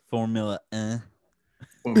year. Formula. Why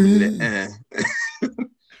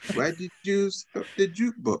did you stop the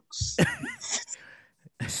jukebox?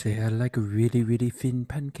 I say I like really, really thin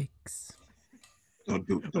pancakes. Don't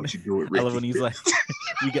you do it, Ricky. I love when he's like,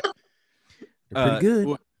 "We got They're pretty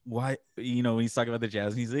good." Why? When he's talking about the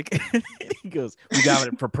jazz music, he goes, "We got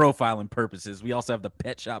it for profiling purposes. We also have the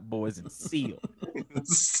Pet Shop Boys and Seal."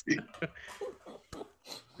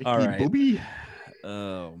 All right. Booby.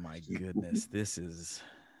 Oh my goodness, this is.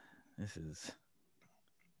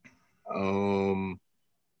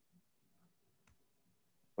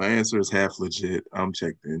 My answer is half legit. I'm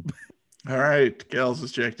checked in. All right, Kels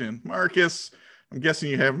is checked in. Marcus, I'm guessing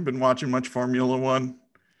you haven't been watching much Formula One.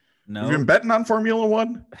 No. Have you been betting on Formula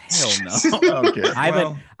One? Hell no. Okay.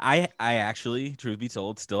 I actually, truth be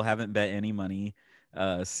told, still haven't bet any money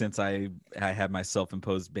since I had my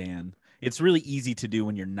self-imposed ban. It's really easy to do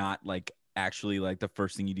when you're not actually the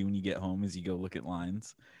first thing you do when you get home is you go look at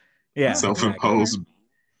lines. Yeah. Self-imposed.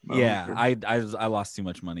 Exactly. Yeah. I lost too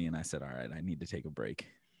much money and I said, all right, I need to take a break.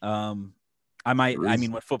 When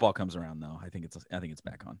football comes around though, I think it's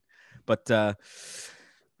back on. But I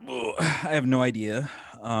have no idea.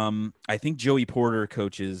 I think Joey Porter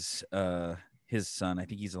coaches his son. I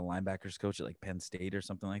think he's a linebackers coach at Penn State or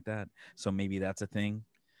something like that. So maybe that's a thing.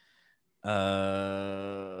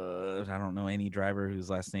 I don't know any driver whose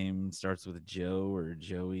last name starts with Joe or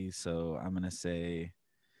Joey. So I'm gonna say,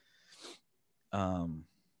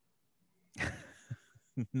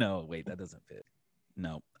 no, wait, that doesn't fit.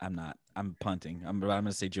 No, I'm not. I'm punting. I'm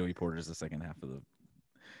gonna say Joey Porter is the second half of the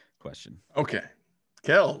question. Okay.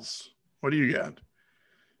 Kels, what do you got?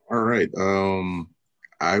 All right.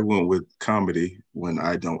 I went with comedy when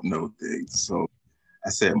I don't know things. So I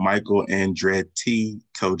said Michael Andretti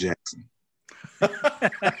Jackson.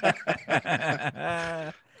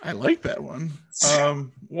 I like that one.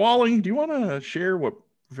 Walling, do you want to share what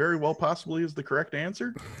very well possibly is the correct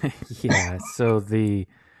answer? Yeah. So the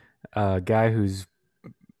A guy who's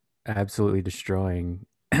absolutely destroying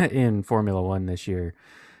in Formula One this year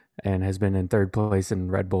and has been in third place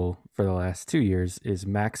in Red Bull for the last 2 years is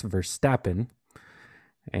Max Verstappen.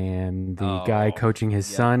 And the guy coaching his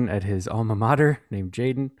son at his alma mater named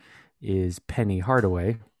Jaden is Penny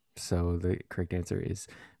Hardaway. So the correct answer is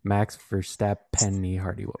Max Verstappen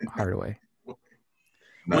Hardaway.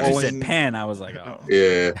 When you said Penn, I was like, oh.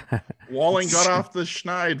 Yeah. Walling got off the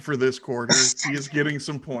schneid for this quarter. He is getting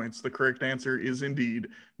some points. The correct answer is indeed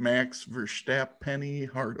Max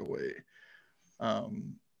Verstappen Hardaway.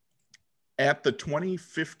 At the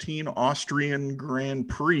 2015 Austrian Grand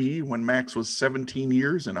Prix, when Max was 17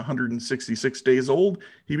 years and 166 days old,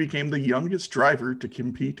 he became the youngest driver to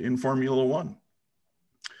compete in Formula One.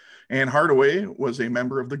 And Hardaway was a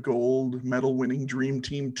member of the gold medal winning Dream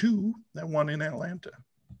Team 2 that won in Atlanta.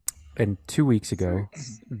 And 2 weeks ago,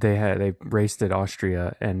 they raced at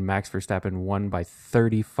Austria, and Max Verstappen won by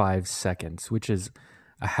 35 seconds, which is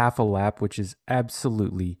a half a lap, which is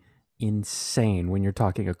absolutely insane when you're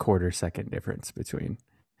talking a quarter second difference between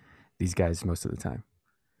these guys most of the time.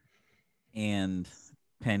 And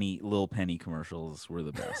Lil Penny commercials were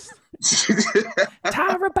the best.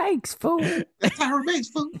 Tyra Banks, fool. Tyra Banks,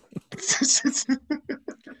 fool.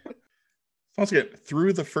 Once again,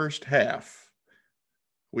 through the first half,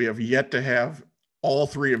 we have yet to have all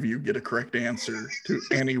three of you get a correct answer to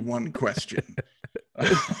any one question.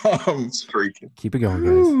 Keep it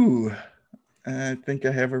going, guys. I think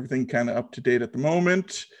I have everything kind of up to date at the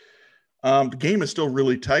moment. The game is still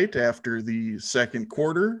really tight after the second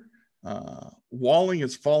quarter. Walling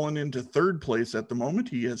has fallen into third place at the moment.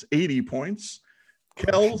 He has 80 points.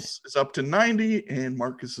 Kels is up to 90, and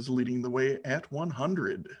Marcus is leading the way at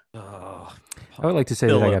 100. Oh, I would like to say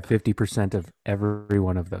that I got 50% of every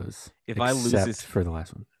one of those. If I lose this for the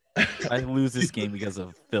last one, if I lose this game because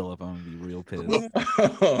of Philip, I'm gonna be real pissed.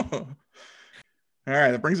 All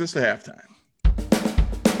right, that brings us to halftime.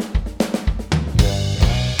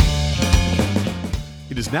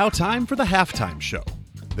 It is now time for the halftime show.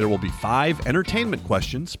 There will be 5 entertainment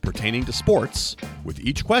questions pertaining to sports, with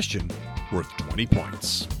each question worth 20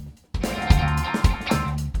 points.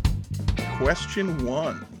 Question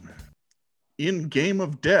 1. In Game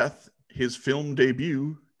of Death, his film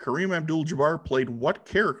debut, Kareem Abdul-Jabbar played what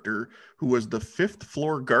character who was the fifth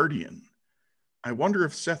floor guardian? I wonder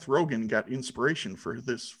if Seth Rogen got inspiration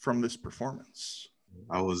from this performance.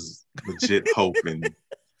 I was legit hoping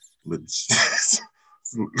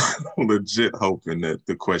legit hoping that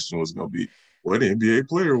the question was going to be, what NBA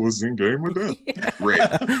player was in Game of Death? Right.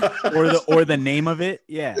 or the name of it.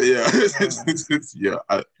 Yeah.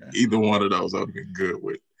 Either one of those I would have been good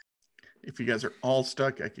with. If you guys are all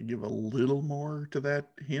stuck, I could give a little more to that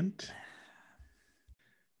hint.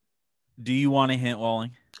 Do you want a hint,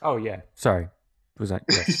 Walling? Oh yeah. Sorry. Was that?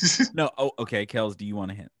 Yes. No. Oh, okay. Kels, do you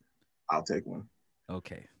want a hint? I'll take one.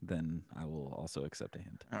 Okay, then I will also accept a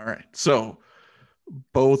hint. All right. So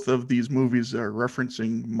both of these movies are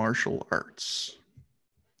referencing martial arts.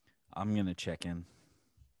 I'm going to check in.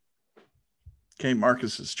 Okay,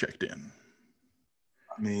 Marcus has checked in.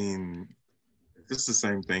 I mean, if it's the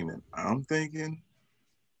same thing that I'm thinking,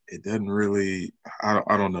 it doesn't really, I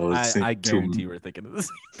don't know. I guarantee we're thinking of the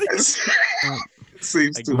same thing. It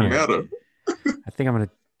seems too meta. I think I'm going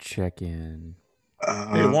to check in.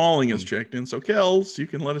 Hey, Walling has checked in. So, Kels, you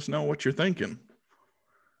can let us know what you're thinking.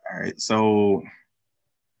 All right. So,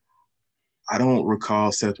 I don't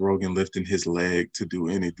recall Seth Rogen lifting his leg to do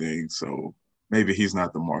anything. So, maybe he's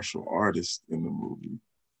not the martial artist in the movie.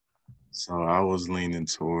 So, I was leaning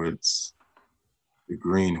towards the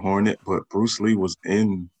Green Hornet, but Bruce Lee was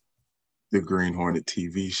in the Green Hornet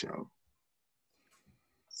TV show.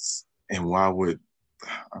 And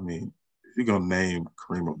if you're going to name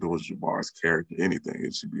Kareem Abdul-Jabbar's character anything,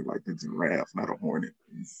 it should be like the giraffe, not a hornet.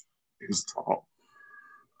 He's tall.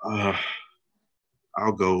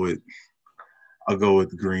 I'll go with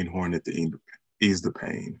the Green Hornet to ease the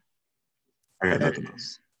pain. I got nothing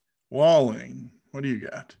else. Walling, what do you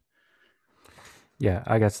got? Yeah,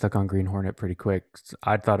 I got stuck on Green Hornet pretty quick.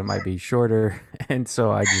 I thought it might be shorter, and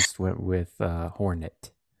so I just went with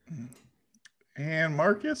Hornet. And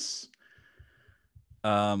Marcus?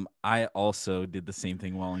 I also did the same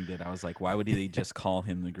thing Walling did. I was like, why would they just call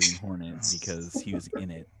him the Green Hornet? Because he was in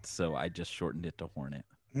it. So I just shortened it to Hornet.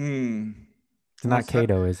 It's not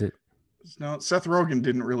Kato, is it? No, Seth Rogen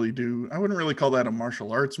didn't really do, I wouldn't really call that a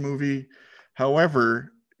martial arts movie.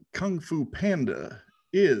 However, Kung Fu Panda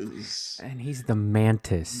is. And he's the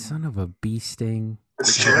mantis, son of a bee sting.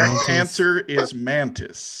 The correct answer is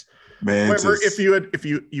Mantis. However, if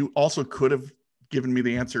you also could have given me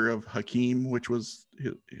the answer of Hakeem, which was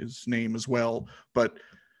his name as well, but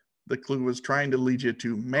The clue was trying to lead you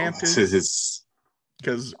to This Mantis, is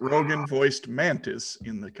because Rogan voiced Mantis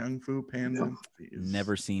in the Kung Fu Panda movies.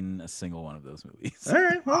 Never seen a single one of those movies. All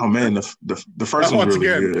right. Well, oh man, the first one's once really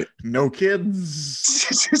again, good. no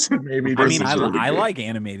kids. Maybe I mean, First one's really I good. like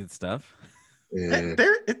animated stuff. Yeah.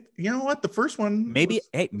 You know what? The first one, Maybe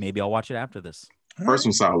was- maybe I'll watch it after this. all First right.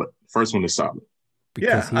 one's solid. First one is solid.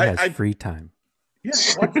 Because Yeah, he has free time. Yeah,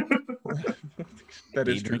 what? That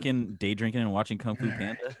Day is true. drinking, and watching Kung Fu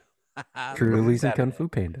Panda. Truly's and Kung Fu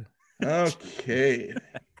Panda. Okay.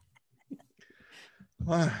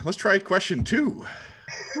 Let's try question 2.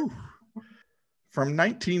 Whew. From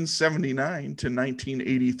 1979 to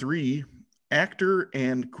 1983, actor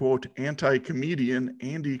and, quote, anti-comedian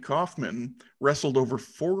Andy Kaufman wrestled over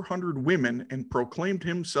 400 women and proclaimed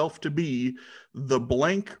himself to be the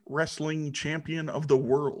blank wrestling champion of the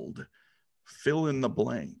world. Fill in the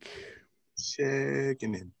blank.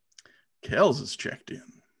 Checking in. Kels is checked in.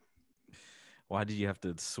 Why did you have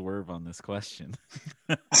to swerve on this question?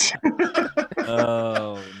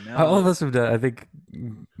 Oh no! All of us have done. I think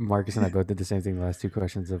Marcus and I both did the same thing the last 2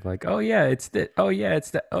 questions of like, oh yeah, it's the, oh yeah,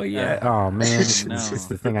 it's the, oh yeah. Oh man, it's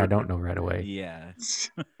the thing I don't know right away. Yeah.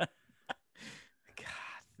 God,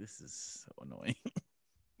 this is so annoying.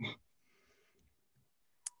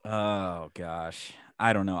 Oh gosh,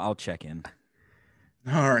 I don't know. I'll check in.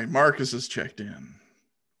 All right, Marcus is checked in.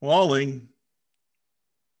 Walling.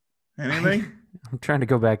 Anything? I'm trying to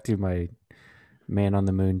go back to my Man on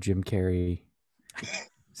the Moon, Jim Carrey,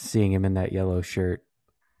 seeing him in that yellow shirt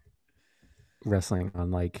wrestling on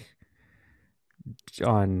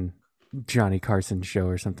Johnny Carson's show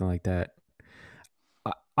or something like that.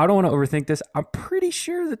 I don't want to overthink this. I'm pretty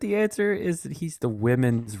sure that the answer is that he's the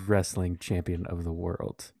women's wrestling champion of the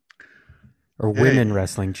world, or women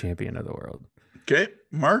wrestling champion of the world. Okay,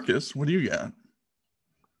 Marcus, what do you got?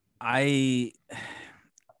 I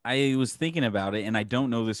was thinking about it, and I don't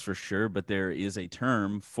know this for sure, but there is a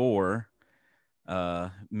term for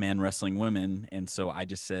men wrestling women, and so I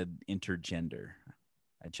just said intergender.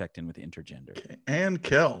 I checked in with intergender. Okay. And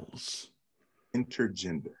Kels.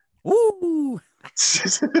 Intergender. Woo!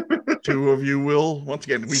 2 of you will. Once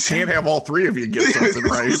again, we can't have all 3 of you get something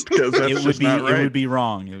right because that's It would just be not right. it would be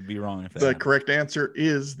wrong. It would be wrong if that The happened. correct answer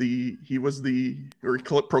is he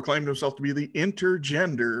proclaimed himself to be the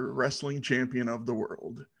intergender wrestling champion of the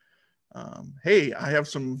world. Hey, I have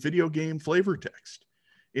some video game flavor text.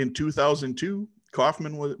 In 2002,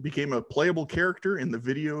 Kaufman became a playable character in the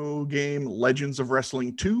video game Legends of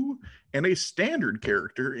Wrestling 2 and a standard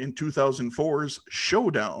character in 2004's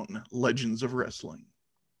Showdown Legends of Wrestling.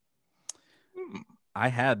 I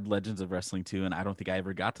had Legends of Wrestling 2, and I don't think I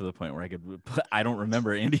ever got to the point where I could. I don't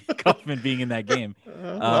remember Andy Kaufman being in that game.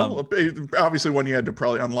 Well, obviously one you had to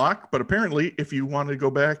probably unlock, but apparently if you want to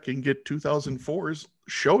go back and get 2004's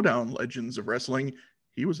Showdown Legends of Wrestling,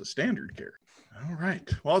 he was a standard character. All right.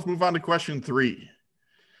 Well, let's move on to question 3.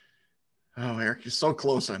 Oh, Eric, you're so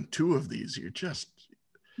close on 2 of these. You're just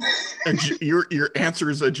your answer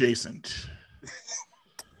is adjacent.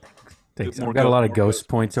 Thanks. I've got a lot of ghost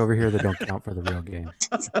points over here that don't count for the real game.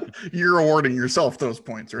 You're awarding yourself those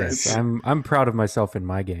points, right? Yes, I'm proud of myself in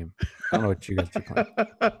my game. I don't know what you guys are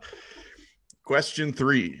playing. Question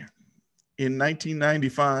 3. In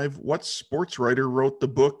 1995, what sports writer wrote the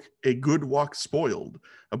book A Good Walk Spoiled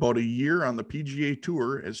about a year on the PGA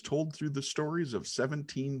Tour as told through the stories of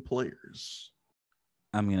 17 players?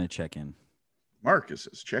 I'm gonna check in. Marcus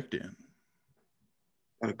has checked in.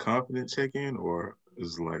 A confident check in, or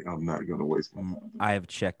is like I'm not gonna waste my time. I have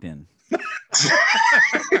checked in.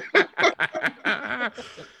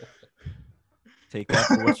 Take that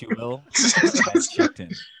for what you will. I have checked in.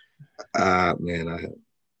 Man, I have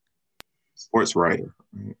sports writer.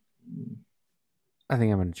 I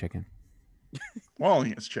think I'm going to check in.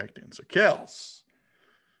 Walling has checked in. So, Kels,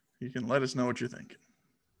 you can let us know what you're thinking.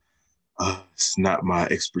 It's not my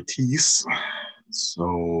expertise,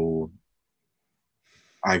 so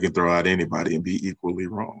I can throw out anybody and be equally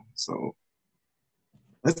wrong. So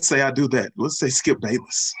let's say I do that. Let's say Skip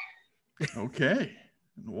Bayless. Okay.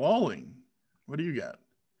 And Walling, what do you got?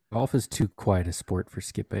 Golf is too quiet a sport for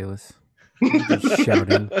Skip Bayless. Just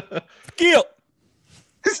shouting. Skip!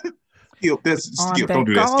 Skip, that's On Skip. the Don't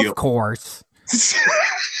do that, golf Skip. course.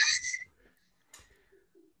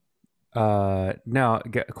 No,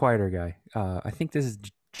 quieter guy. I think this is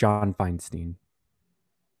John Feinstein.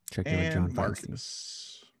 Check in with John And Feinstein.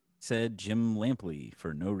 Marcus. Said Jim Lampley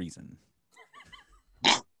for no reason.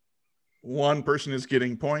 One person is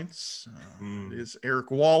getting points. It is Eric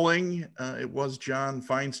Walling. It was John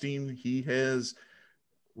Feinstein. He has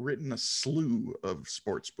written a slew of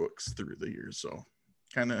sports books through the years, so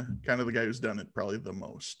kind of the guy who's done it probably the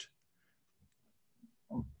most.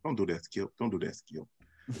 Don't do that, Skip. Don't do that, Skip.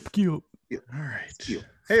 Cute. All right. Skip.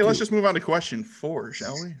 Hey, let's just move on to question 4,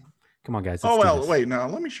 shall we? Come on, guys. Oh, let's do well, this. wait, no,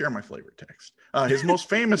 let me share my flavor text. His most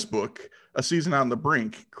famous book, A Season on the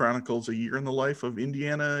Brink, chronicles a year in the life of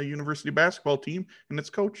Indiana University basketball team and its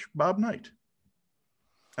coach, Bob Knight.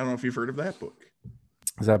 I don't know if you've heard of that book.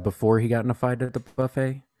 Is that before he got in a fight at the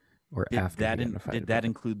buffet, or after he got in a fight? Did that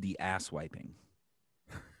include the ass wiping?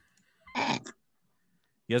 You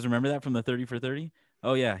guys remember that from the 30 for 30?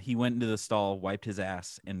 Oh yeah, he went into the stall, wiped his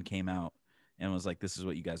ass, and came out and was like, "This is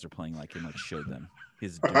what you guys are playing like," and like showed them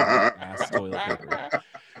his dirty ass toilet paper,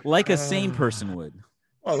 like a sane person would.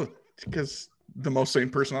 Well, because the most sane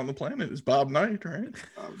person on the planet is Bob Knight, right?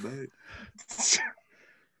 Bob Knight.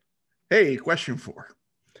 Hey, question 4.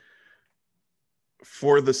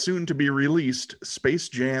 For the soon-to-be-released Space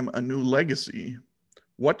Jam: A New Legacy,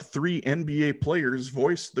 what 3 NBA players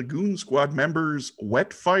voiced the Goon Squad members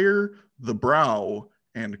Wetfire, The Brow,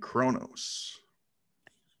 and Kronos?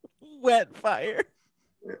 Wetfire.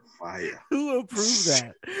 Fire. Who approved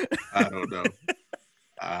that? I don't know.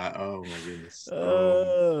 Oh my goodness.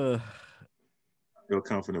 I feel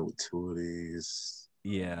confident with 2 of these.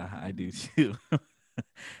 Yeah, I do too.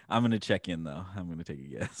 I'm gonna check in though. I'm gonna take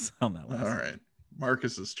a guess on that last. All right.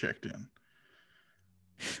 Marcus is checked in.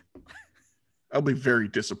 I'll be very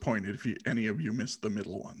disappointed if any of you missed the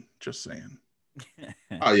middle one. Just saying.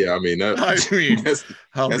 Oh yeah, I mean that's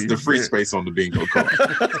the free space on the bingo card.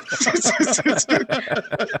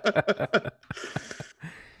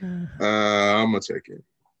 I'm gonna check in.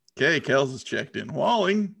 Okay, Kels is checked in.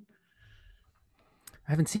 Walling.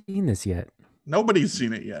 I haven't seen this yet. Nobody's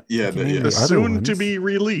seen it yet. Yeah, the soon to be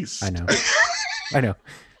released. I know. I know.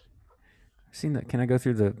 I've seen that. Can I go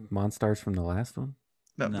through the Monstars from the last one?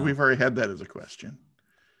 No, we've already had that as a question.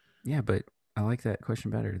 Yeah, but I like that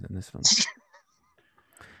question better than this one.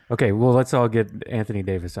 Okay, well, let's all get Anthony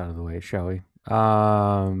Davis out of the way, shall we?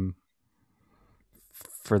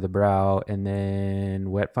 For the brow, and then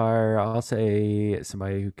Wetfire, I'll say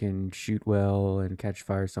somebody who can shoot well and catch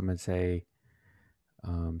fire. So I'm going to say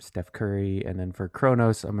Steph Curry. And then for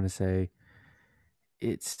Kronos, I'm going to say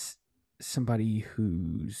it's somebody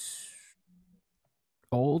who's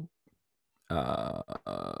old. And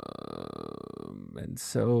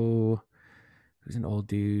so who's an old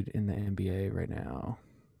dude in the NBA right now?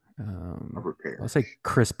 I'll say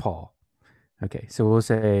Chris Paul. Okay, so we'll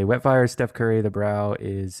say Wetfire, Steph Curry, the brow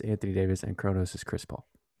is Anthony Davis, and Kronos is Chris Paul.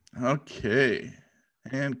 Okay.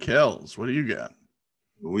 And Kels, what do you got?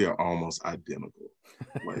 We are almost identical.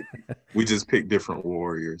 Like we just picked different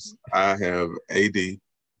warriors. I have AD,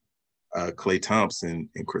 Klay Thompson,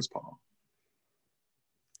 and Chris Paul.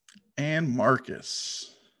 And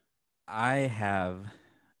Marcus. I have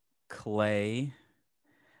Clay.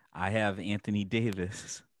 I have Anthony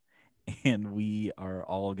Davis. And we are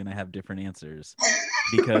all gonna have different answers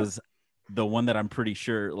because the one that I'm pretty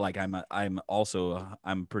sure, like I'm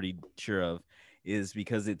pretty sure of, is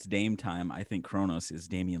because it's Dame time. I think Kronos is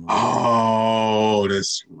Damian Lillard. Oh,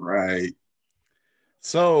 that's right.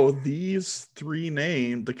 So these 3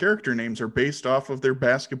 names, the character names, are based off of their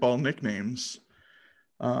basketball nicknames.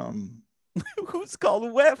 Who's called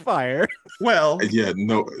Wetfire? Well, yeah,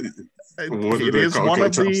 no. It is one Klay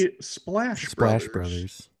of the Splash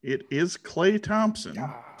Brothers. It is Klay Thompson.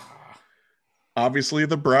 Obviously,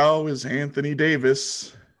 the brow is Anthony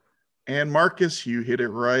Davis. And Marcus, you hit it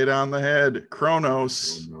right on the head.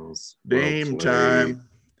 Kronos. Dame time.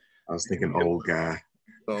 I was thinking old guy.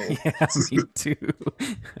 So, yeah, me too.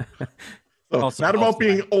 It's not about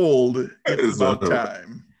being old. It's about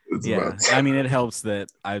time. Yeah, I mean, it helps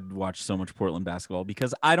that I watch so much Portland basketball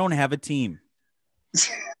because I don't have a team.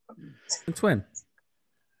 It's win.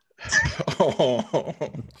 Oh,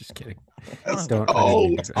 just kidding. I'll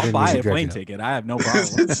buy a plane ticket. I have no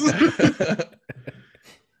problem.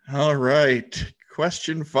 All right.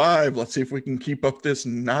 Question 5. Let's see if we can keep up this.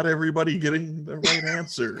 Not everybody getting the right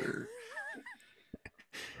answer.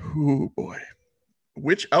 Oh boy.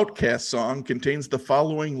 Which Outkast song contains the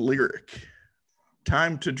following lyric?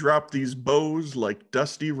 Time to drop these bows like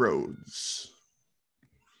dusty roads.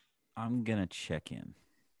 I'm gonna check in.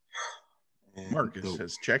 Marcus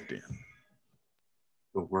has checked in.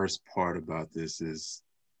 The worst part about this is,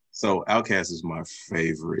 so Outkast is my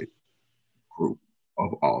favorite group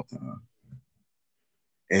of all time.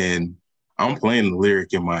 And I'm playing the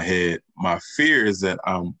lyric in my head. My fear is that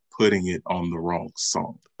I'm putting it on the wrong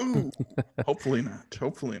song. Ooh, hopefully not.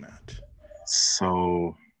 Hopefully not.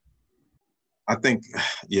 So I think,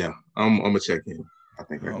 yeah, I'm going to check in. I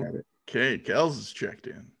think I got it. Okay, Kels is checked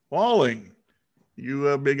in. Walling, you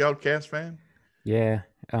a big Outkast fan? Yeah.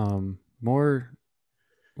 More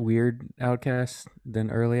weird Outcast than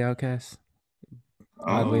early Outcast.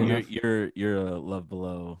 Oddly Oh, enough. You're a Love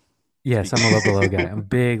Below. Yes, I'm a Love Below guy. I'm a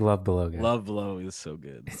big Love Below guy. Love Below is so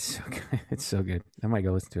good. It's so good. It's so good. I might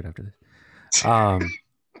go listen to it after this.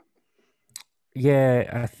 Yeah,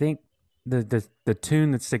 I think the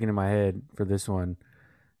tune that's sticking in my head for this one,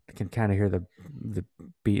 I can kind of hear the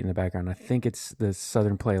beat in the background. I think it's the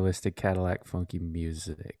Southern Playalistic Cadillac Funky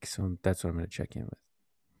Music. So that's what I'm going to check in with.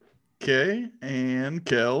 Okay, and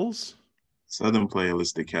Kels Southern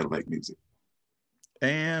Playalistic Cadillac Music.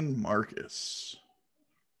 and Marcus.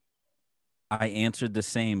 I answered the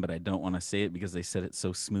same, but I don't want to say it because they said it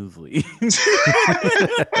so smoothly.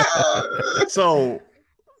 So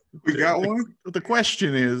We got one? the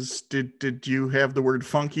question is, did you have the word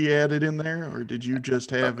funky added in there, or did you just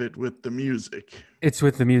have it with the music? It's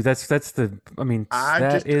with the music. That's the. I mean,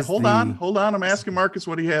 hold on. I'm asking Marcus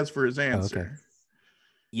what he has for his answer. okay.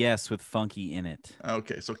 Yes, with funky in it.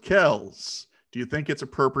 Okay, so Kels, do you think it's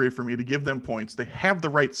appropriate for me to give them points? They have the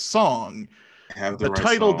right song. The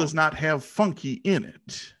title does not have funky in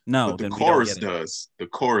it. No, but the then chorus we don't get it. does. The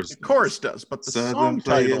chorus does, but the Southern song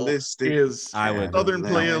title Playalistic is Southern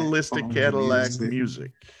Playalistic Cadillac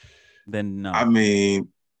music. Then no. I mean,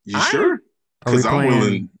 you sure? Are we Because I'm playing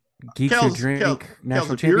willing. Geeks Who Kels, Drink Kels,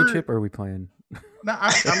 National if you're- Championship, or are we playing? No,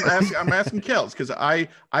 I'm asking Kels because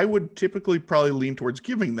I would typically probably lean towards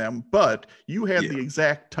giving them, but you had the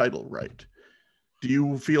exact title right. Do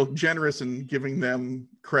you feel generous in giving them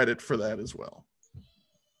credit for that as well?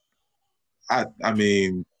 I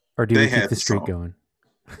mean, Or do They we keep had the the streak song. going?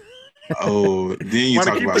 oh, then you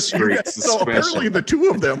Wanna talk keep about the- streaks. So apparently the two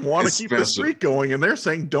of them want to It's keep the special. streak going, and they're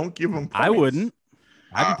saying don't give them points. I wouldn't.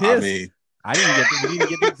 I'd be I pissed. mean, I didn't get we didn't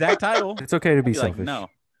get the exact title. It's okay to be I'd like, selfish. no.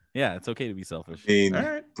 Yeah, it's okay to be selfish. I mean, All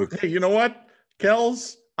right. but- Hey, you know what,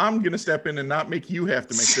 Kels? I'm going to step in and not make you have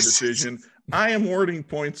to make the decision. I am awarding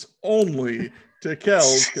points only to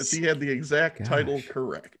Kels because he had the exact title Gosh.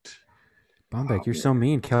 correct. Bombeck, you're so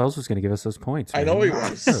mean. Kels was going to give us those points. I man. know he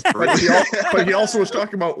was, but he also was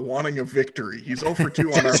talking about wanting a victory. He's 0 for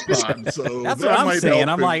 2 on our pod, so That's that what I'm might saying.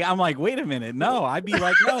 help I'm him. like, wait a minute. No, I'd be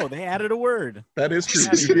like, no, they added a word. That is true.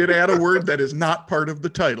 You did add a word that is not part of the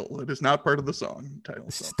title. It is not part of the song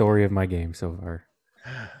title. So. Story of my game so far.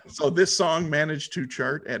 So this song managed to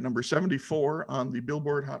chart at number 74 on the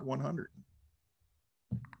Billboard Hot 100.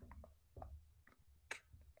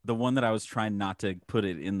 The one that I was trying not to put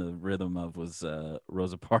it in the rhythm of was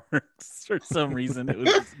Rosa Parks. For some reason, it was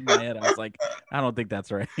just in my head. I was like, I don't think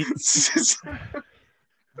that's right.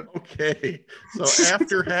 Okay, so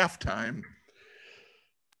after halftime,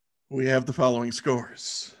 we have the following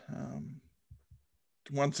scores.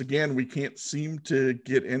 Once again, we can't seem to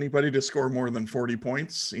get anybody to score more than 40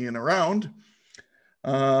 points in a round.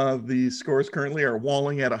 The scores currently are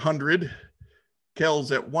Walling at 100,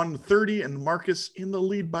 Kels at 130, and Marcus in the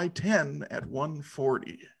lead by 10 at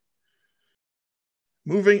 140.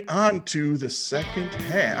 Moving on to the second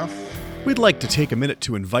half. We'd like to take a minute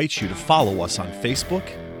to invite you to follow us on Facebook,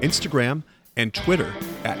 Instagram, and Twitter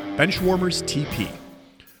at BenchwarmersTP.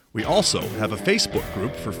 We also have a Facebook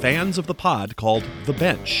group for fans of the pod called The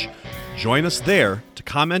Bench. Join us there to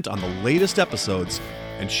comment on the latest episodes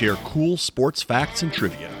and share cool sports facts and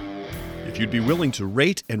trivia. If you'd be willing to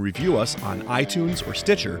rate and review us on iTunes or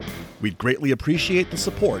Stitcher, we'd greatly appreciate the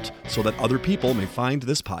support so that other people may find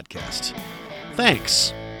this podcast.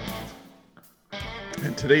 Thanks.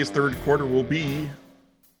 And today's third quarter will be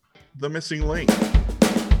The Missing Link.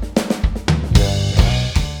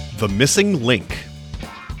 The Missing Link.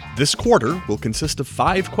 This quarter will consist of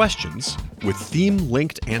 5 questions with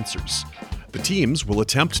theme-linked answers. The teams will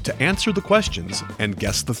attempt to answer the questions and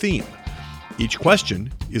guess the theme. Each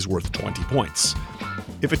question is worth 20 points.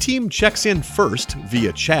 If a team checks in first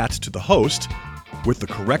via chat to the host with the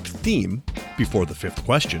correct theme before the 5th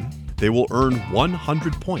question, they will earn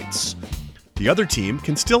 100 points. The other team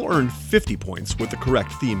can still earn 50 points with the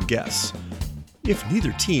correct theme guess. If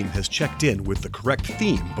neither team has checked in with the correct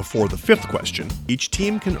theme before the 5th question, each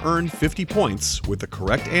team can earn 50 points with the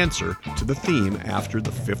correct answer to the theme after the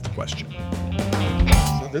 5th question.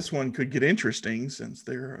 So this one could get interesting since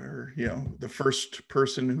there are, the first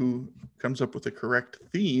person who comes up with the correct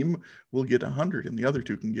theme will get 100 and the other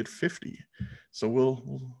two can get 50.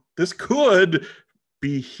 So this could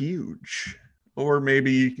be huge. Or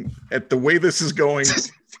maybe at the way this is going,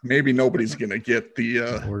 maybe nobody's going to get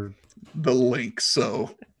the link.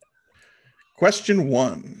 So question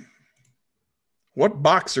 1. What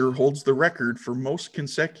boxer holds the record for most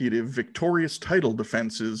consecutive victorious title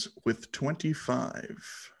defenses with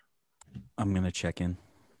 25? I'm going to check in.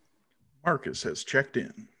 Marcus has checked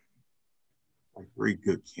in. Very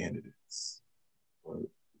good candidates. But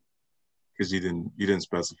Because you didn't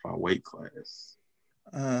specify weight class.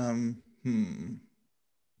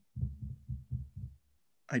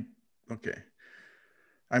 Okay.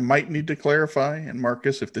 I might need to clarify, and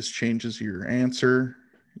Marcus, if this changes your answer,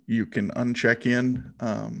 you can uncheck in.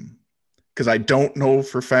 Because I don't know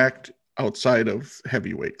for fact outside of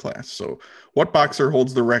heavyweight class. So what boxer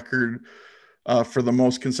holds the record for the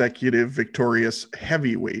most consecutive victorious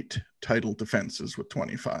heavyweight title defenses with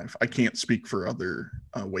 25? I can't speak for other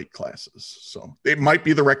weight classes. So it might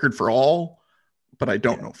be the record for all, but I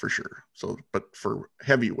don't know for sure. So, but for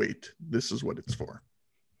heavyweight, this is what it's for.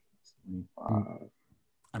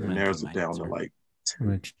 It narrows it down to like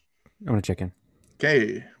I'm gonna check in.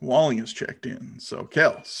 Okay, Walling is checked in. So,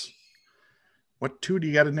 Kels, what 2 do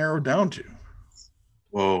you got to narrow down to?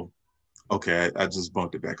 Well, okay, I just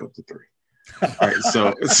bumped it back up to 3. All right,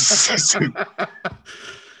 so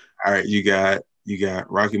all right, you got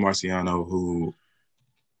Rocky Marciano, who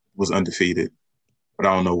was undefeated, but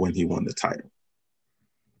I don't know when he won the title.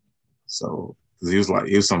 So because he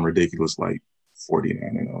was some ridiculous like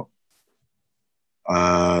 49-0.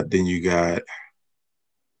 Then you got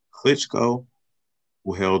Klitschko,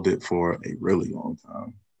 who held it for a really long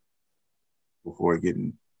time before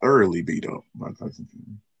getting thoroughly beat up by Tyson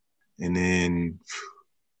Fury. And then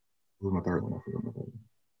who's my third one? I forgot my third one.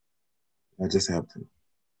 I just have to.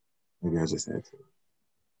 Maybe I just had to.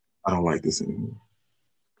 I don't like this anymore.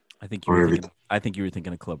 I think you were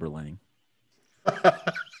thinking of Clubber Lang.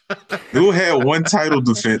 Who had one title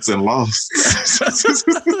defense and lost?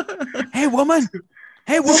 Hey, woman.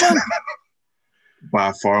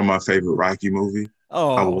 By far my favorite Rocky movie.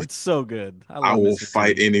 Oh, it's so good. I will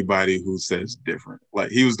fight anybody who says different. Like,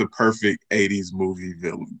 he was the perfect 80s movie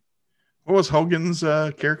villain. What was Hogan's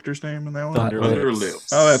character's name in that one? Thunderlips.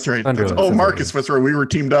 Oh, that's right. Marcus was right. We were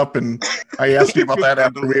teamed up, and I asked you about that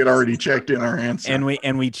after we had already checked in our answer.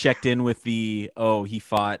 And we checked in with he also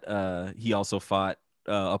fought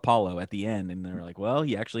Apollo at the end, and they were like, well,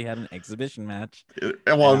 he actually had an exhibition match.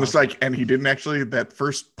 Well, it was like, and he didn't actually, that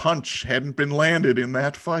first punch hadn't been landed in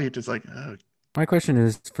that fight. It's like, my question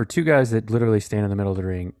is, for 2 guys that literally stand in the middle of the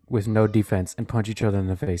ring with no defense and punch each other in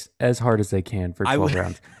the face as hard as they can for 12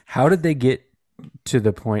 rounds, how did they get to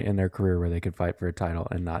the point in their career where they could fight for a title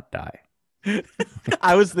and not die?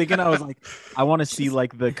 I was like, I want to see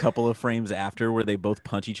like the couple of frames after where they both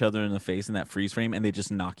punch each other in the face in that freeze frame and they just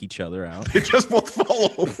knock each other out. They just both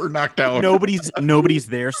fall over, knocked out. Nobody's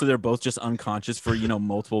there, so they're both just unconscious for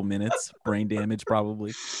multiple minutes, brain damage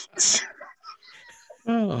probably.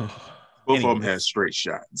 Both of them had straight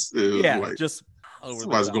shots. Yeah, like, just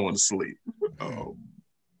somebody's going to sleep. I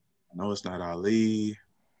know it's not Ali.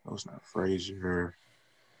 I know it's not Frazier.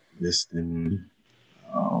 Liston.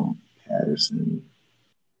 Patterson.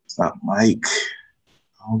 It's not Mike.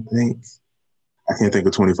 I don't think. I can't think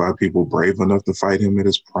of 25 people brave enough to fight him at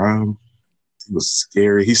his prime. He was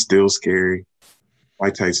scary. He's still scary.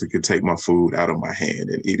 Mike Tyson could take my food out of my hand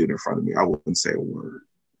and eat it in front of me. I wouldn't say a word.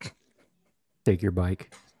 Take your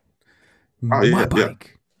bike. Oh, yeah,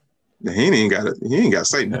 bike. Yeah. He ain't got to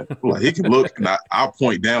say nothing. Like, he can look and I'll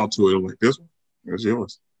point down to it like, this one. It's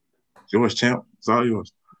yours. It's yours, champ. It's all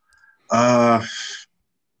yours.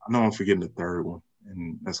 I know I'm forgetting the third one,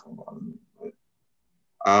 and that's gonna bother me. But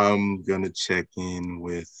I'm gonna check in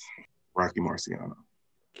with Rocky Marciano.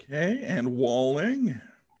 Okay, and Walling.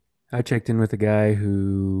 I checked in with a guy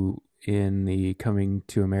who, in the Coming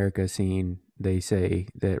to America scene, they say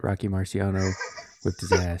that Rocky Marciano whipped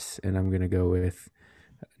his ass, and I'm gonna go with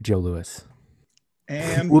Joe Louis.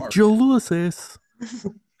 And whoop Joe Louis ass.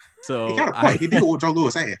 So he got a point. He did whoop Joe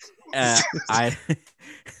Louis ass.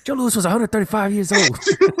 Joe Louis was 135 years old.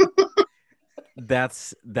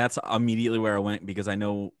 That's immediately where I went, because I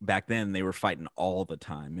know back then they were fighting all the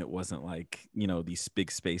time. It wasn't like, these big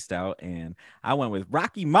spaced out, and I went with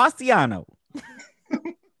Rocky Marciano.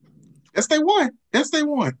 Yes, they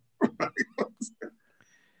won.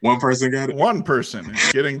 One person got it. One person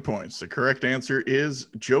is getting points. The correct answer is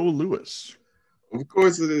Joe Louis. Of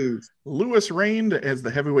course it is. Louis reigned as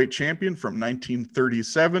the heavyweight champion from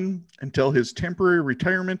 1937 until his temporary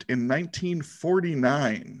retirement in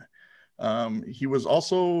 1949. He was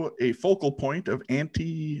also a focal point of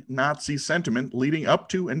anti-Nazi sentiment leading up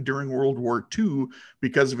to and during World War II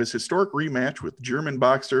because of his historic rematch with German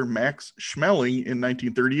boxer Max Schmeling in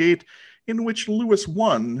 1938, in which Louis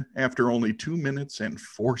won after only 2 minutes and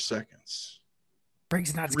 4 seconds.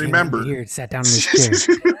 Briggs Knots Remember, here, sat down in his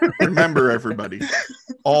chair. Remember, everybody,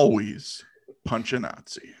 always punch a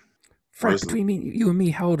Nazi. Frank, between you and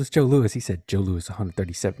me, how old is Joe Louis? He said Joe Louis is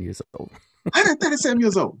 137 years old. 137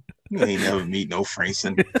 years old. You ain't never meet no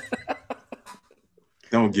Frankson.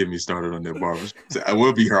 Don't get me started on that barber. I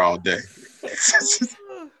will be here all day.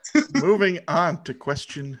 Moving on to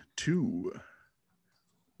question 2.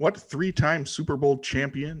 What 3-time Super Bowl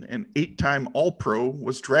champion and 8-time All-Pro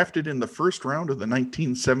was drafted in the first round of the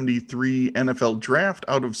 1973 NFL Draft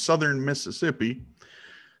out of Southern Mississippi?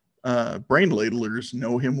 Brain Ladlers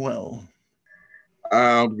know him well.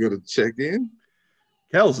 I'm going to check in.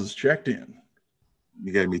 Kels is checked in.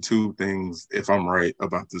 You gave me 2 things, if I'm right,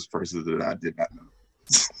 about this person that I did not know.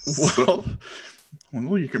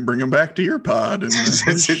 Well, you can bring them back to your pod and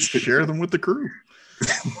share them with the crew.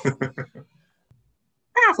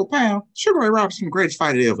 Pound for pound, Sugar Ray Robinson, greatest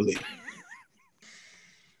fighter ever lived.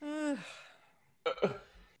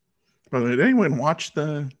 But did anyone watch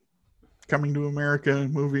the Coming to America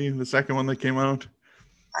movie, the second one that came out?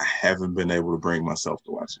 I haven't been able to bring myself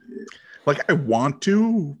to watch it yet. Like, I want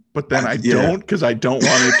to, but then I don't, because I don't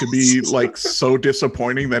want it to be like so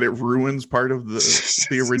disappointing that it ruins part of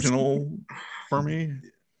the original for me.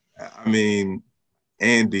 I mean,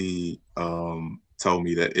 Andy told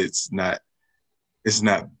me that it's not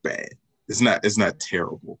bad. It's not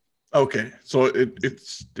terrible. Okay, so it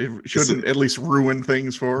shouldn't at least ruin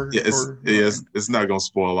things for. Yeah, it's not gonna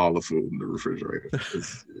spoil all the food in the refrigerator.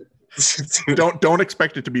 Don't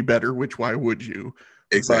expect it to be better. Which why would you?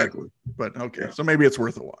 Exactly. But okay, so maybe it's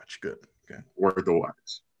worth a watch. Good. Okay. Worth a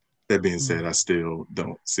watch. That being said, I still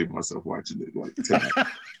don't see myself watching it like tonight.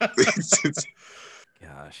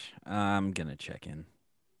 Gosh, I'm gonna check in.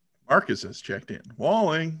 Marcus has checked in.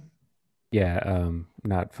 Walling. Yeah,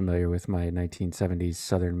 not familiar with my 1970s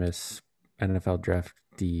Southern Miss NFL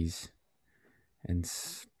draftees, and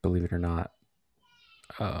believe it or not.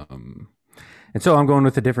 And so I'm going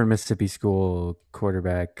with a different Mississippi school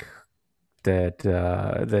quarterback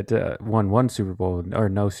that won one Super Bowl or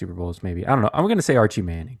no Super Bowls, maybe. I don't know. I'm going to say Archie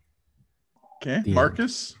Manning. Okay,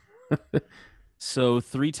 Marcus. So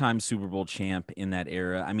 3-time Super Bowl champ in that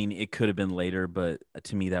era. I mean, it could have been later, but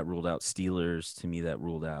to me that ruled out Steelers. To me that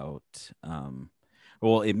ruled out.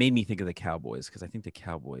 Well, it made me think of the Cowboys because I think the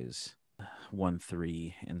Cowboys won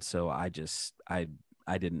 3, and so I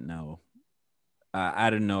didn't know. I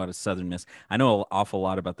didn't know how to Southern Miss. I know an awful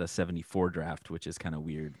lot about the 74 draft, which is kind of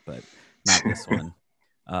weird, but not this one.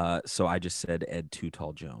 So I just said Ed Too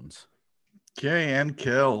Tall Jones. Okay, and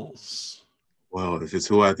Kels. Well, if it's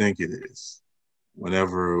who I think it is,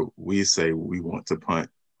 whenever we say we want to punt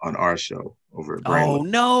on our show over at Brain Oh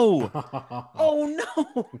no! Oh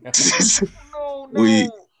no!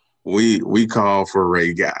 we call for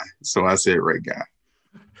Ray Guy. So I said Ray Guy.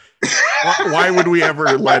 Why would we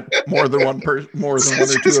ever let more than one or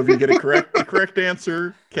two of you get a correct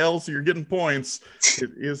answer? Kels, you're getting points.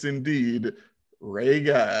 It is indeed Ray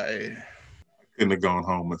Guy. Couldn't have gone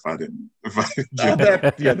home if I didn't.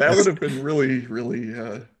 That would have been really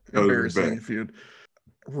embarrassing if you'd.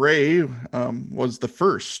 Ray was the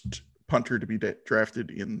first punter to be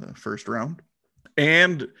drafted in the first round,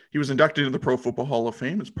 and he was inducted into the Pro Football Hall of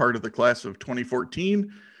Fame as part of the class of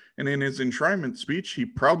 2014. And in his enshrinement speech, he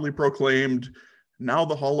proudly proclaimed, "Now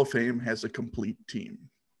the Hall of Fame has a complete team."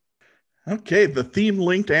 Okay, the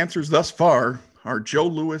theme-linked answers thus far are Joe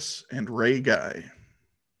Louis and Ray Guy.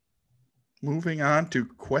 Moving on to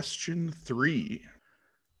question 3.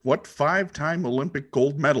 What 5-time Olympic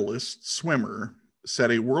gold medalist swimmer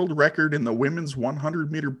set a world record in the women's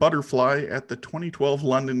 100-meter butterfly at the 2012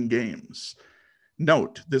 London Games?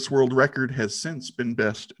 Note, this world record has since been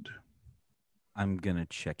bested. I'm going to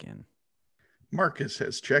check in. Marcus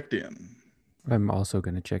has checked in. I'm also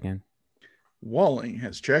going to check in. Walling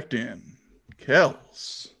has checked in.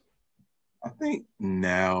 Kels. I think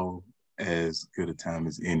now as good a time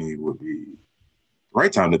as any would be the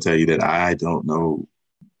right time to tell you that I don't know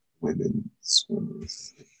women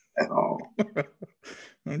swimmers at all.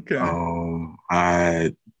 Okay.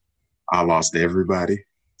 I lost everybody.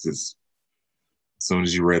 Just as soon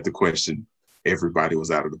as you read the question, everybody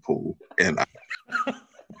was out of the pool, and I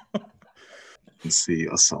didn't see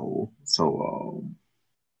a soul. So,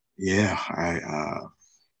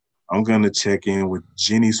 I'm gonna check in with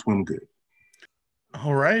Jenny Swimgood.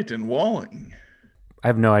 All right, and Walling. I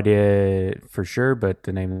have no idea for sure, but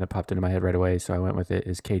the name that popped into my head right away, so I went with it,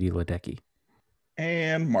 is Katie Ledecky.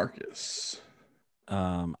 And Marcus.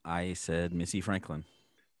 I said Missy Franklin.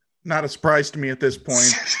 Not a surprise to me at this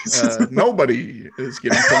point. Nobody is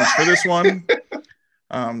getting points for this one.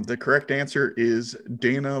 The correct answer is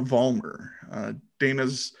Dana Vollmer.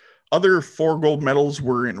 Dana's other 4 gold medals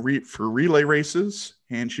were for relay races,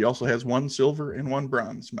 and she also has 1 silver and 1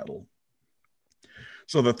 bronze medal.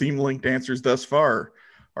 So the theme-linked answers thus far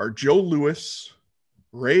are Joe Louis,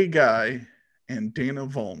 Ray Guy, and Dana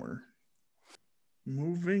Vollmer.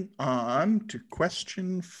 Moving on to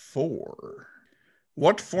question 4.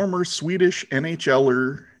 What former Swedish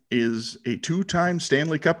NHLer is a two-time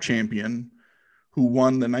Stanley Cup champion who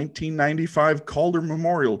won the 1995 Calder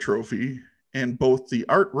Memorial Trophy and both the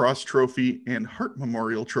Art Ross Trophy and Hart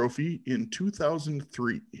Memorial Trophy in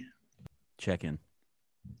 2003? Check in.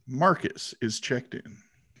 Marcus is checked in.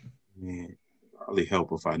 Man, probably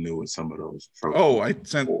help if I knew what some of those trophies. Oh, I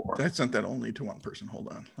sent that only to one person. Hold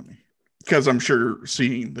on, because I'm sure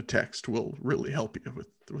seeing the text will really help you with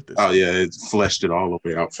this. Oh yeah, it fleshed it all the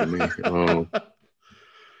way out for me. I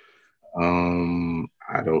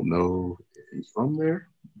don't know if he's from there,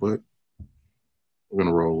 but we're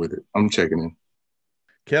gonna roll with it. I'm checking in.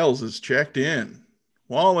 Kels is checked in.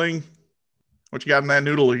 Walling, what you got in that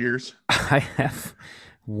noodle of yours? I have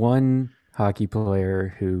one hockey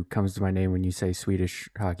player who comes to my name when you say Swedish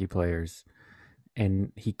hockey players,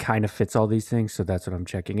 and he kind of fits all these things, so that's what I'm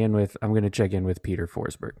checking in with. I'm going to check in with Peter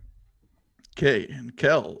Forsberg. Okay, and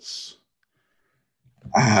Kels.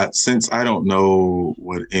 Since I don't know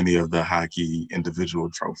what any of the hockey individual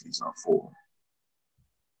trophies are for,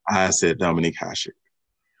 I said Dominik Hasek,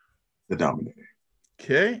 the Dominator.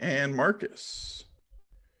 Okay, and Marcus.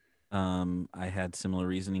 I had similar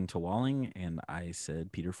reasoning to Walling, and I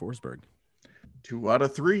said Peter Forsberg. 2 out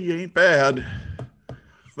of 3 ain't bad.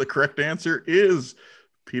 The correct answer is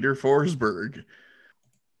Peter Forsberg.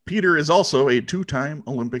 Peter is also a 2-time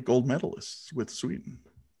Olympic gold medalist with Sweden.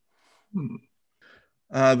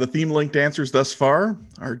 The theme-linked answers thus far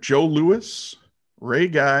are Joe Louis, Ray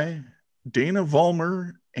Guy, Dana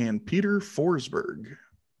Vollmer, and Peter Forsberg.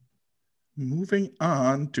 Moving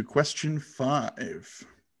on to question 5.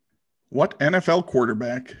 What NFL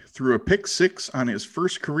quarterback threw a pick six on his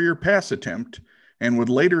first career pass attempt and would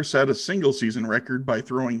later set a single-season record by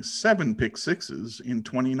throwing 7 pick sixes in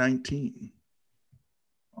 2019?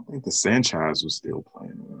 I think the Sanchez was still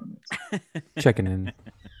playing around it. Checking in.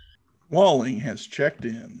 Walling has checked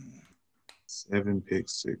in. 7 pick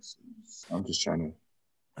sixes. I'm just trying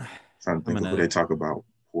to think of what they talk about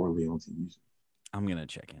poorly on TV. I'm gonna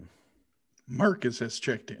check in. Marcus has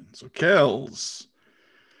checked in. So Kels,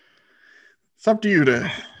 it's up to you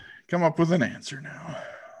to come up with an answer now.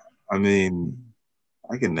 I mean,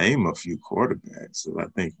 I can name a few quarterbacks that I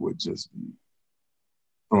think would just be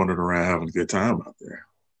throwing it around, having a good time out there.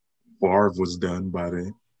 Favre was done by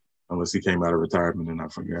then, unless he came out of retirement and I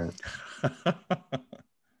forgot. I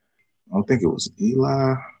don't think it was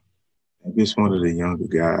Eli. Maybe it's one of the younger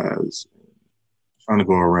guys. Trying to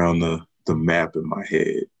go around the map in my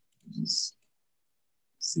head. Just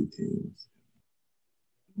see teams.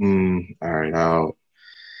 All right,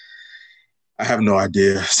 I have no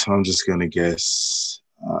idea, so I'm just gonna guess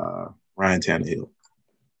Ryan Tannehill.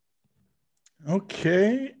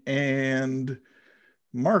 Okay, and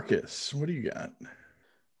Marcus, what do you got?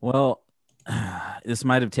 Well, this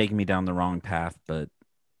might have taken me down the wrong path, but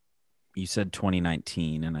you said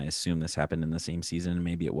 2019, and I assume this happened in the same season, and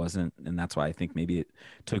maybe it wasn't, and that's why I think maybe it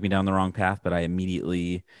took me down the wrong path, but I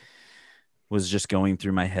immediately was just going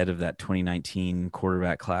through my head of that 2019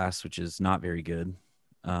 quarterback class, which is not very good.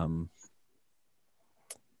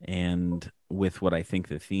 And with what I think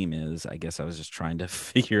the theme is, I guess I was just trying to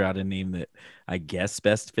figure out a name that I guess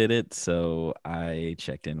best fit it. So I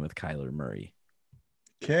checked in with Kyler Murray.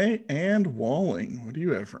 Okay, and Walling, what do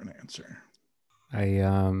you have for an answer? I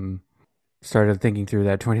started thinking through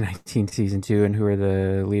that 2019 season too, and who are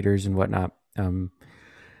the leaders and whatnot.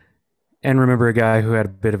 And remember a guy who had a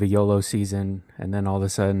bit of a YOLO season, and then all of a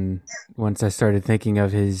sudden, once I started thinking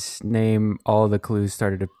of his name, all the clues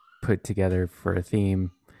started to put together for a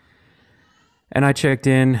theme. And I checked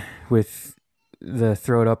in with the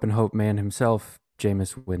throw it up and hope man himself,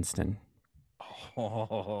 Jameis Winston.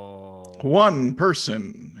 Oh. One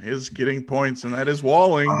person is getting points, and that is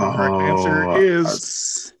Walling. The correct answer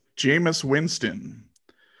is Jameis Winston.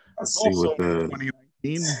 I see also, what the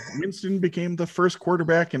 2019, Winston became the first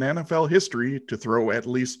quarterback in NFL history to throw at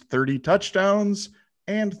least 30 touchdowns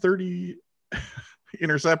and 30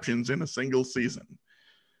 interceptions in a single season.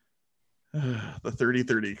 The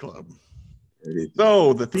 30-30 club.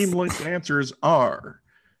 So the theme linked answers are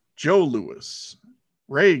Joe Louis,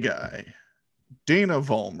 Ray Guy, Dana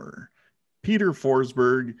Vollmer, Peter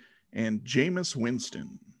Forsberg, and Jameis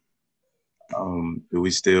Winston. Do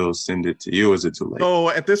we still send it to you, or is it too late? So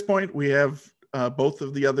at this point, we have both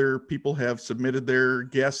of the other people have submitted their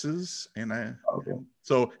guesses, and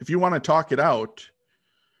so if you want to talk it out,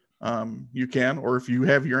 you can, or if you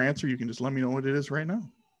have your answer, you can just let me know what it is right now.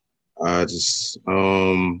 Just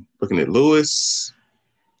looking at Lewis,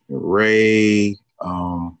 Ray,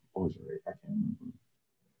 what was Ray? I can't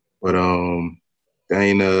remember. But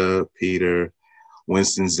Dana, Peter,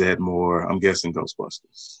 Winston Zedmore, I'm guessing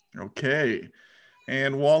Ghostbusters. Okay.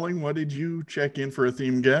 And Walling, what did you check in for a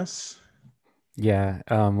theme guess? Yeah.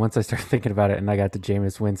 Once I started thinking about it and I got to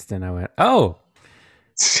Jameis Winston, I went, oh,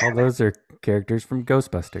 all those are characters from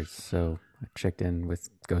Ghostbusters. So I checked in with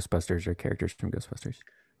Ghostbusters or characters from Ghostbusters.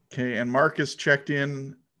 Okay, and Marcus checked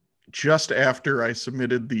in just after I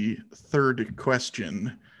submitted the third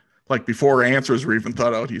question. Like before answers were even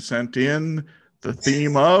thought out, he sent in the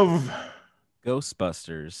theme of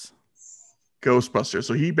Ghostbusters.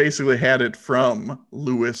 So he basically had it from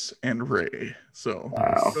Lewis and Ray. So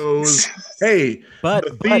Wow. goes, hey, But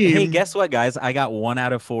the theme, hey, guess what, guys? I got 1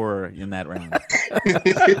 out of 4 in that round.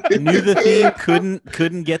 I knew the theme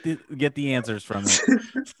couldn't get the answers from it.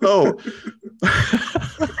 so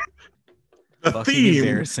the Fucking theme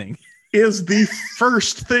embarrassing. is the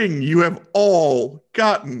first thing you have all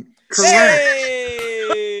gotten correct.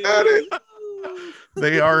 Hey! Got it.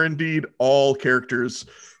 They are indeed all characters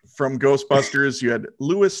from Ghostbusters. You had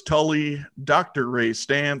Louis Tully, Dr. Ray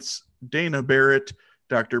Stantz, Dana Barrett,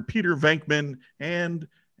 Dr. Peter Venkman, and,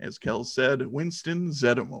 as Kels said, Winston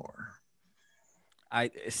Zeddemore. I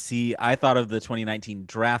thought of the 2019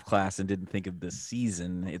 draft class and didn't think of the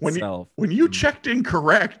season itself. When you checked in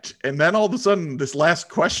correct, and then all of a sudden this last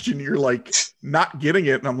question, you're like not getting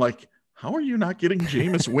it. And I'm like, how are you not getting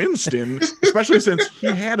Jameis Winston? Especially since he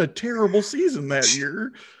had a terrible season that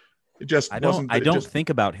year. It just wasn't. I don't think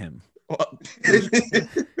about him. Well,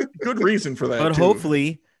 good reason for that. But too.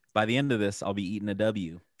 hopefully by the end of this, I'll be eating a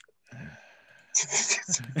W.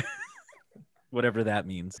 Whatever that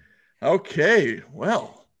means. Okay,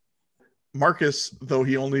 well, Marcus, though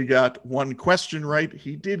he only got one question right,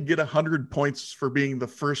 he did get 100 points for being the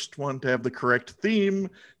first one to have the correct theme,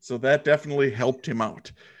 so that definitely helped him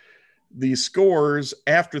out. The scores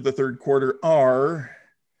after the third quarter are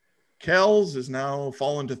Kels is now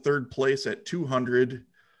fallen to third place at 200.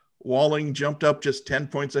 Walling jumped up just 10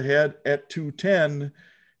 points ahead at 210,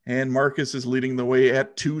 and Marcus is leading the way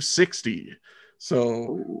at 260.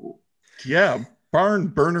 So, yeah, barn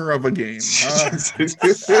burner of a game.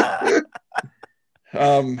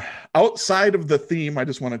 Outside of the theme, I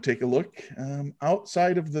just want to take a look.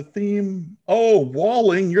 Outside of the theme,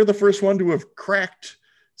 Walling, you're the first one to have cracked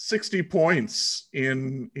 60 points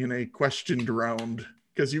in a questioned round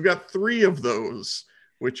because you got 3 of those,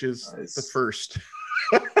 which is nice. The first.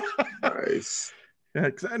 Nice. Yeah,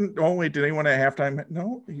 wait, did anyone at halftime?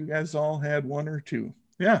 No, you guys all had 1 or 2.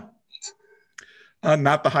 Yeah.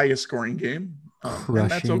 Not the highest scoring game. And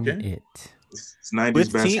that's okay. It. It's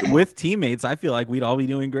 90s basketball. With teammates, I feel like we'd all be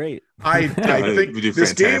doing great. I think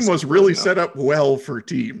this game was really set up well for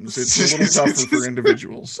teams. It's a little tougher for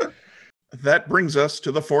individuals. That brings us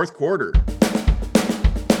to the fourth quarter.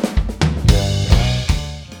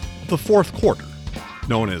 The fourth quarter,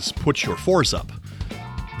 known as Put Your Fours Up.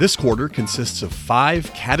 This quarter consists of 5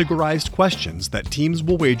 categorized questions that teams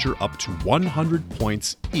will wager up to 100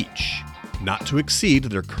 points each, not to exceed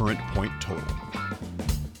their current point total.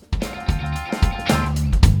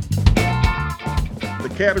 The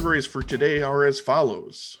categories for today are as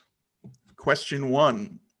follows. Question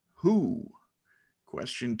 1, who?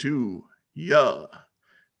 Question 2, yeah.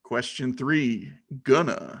 Question 3,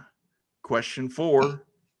 gonna. Question 4,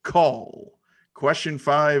 call. Question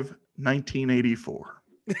 5, 1984.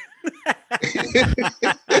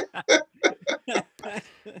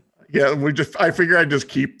 Yeah, I figure I'd just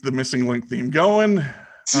keep the missing link theme going.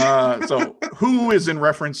 So who is in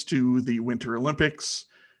reference to the Winter Olympics?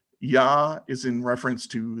 Ya is in reference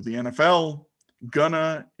to the NFL.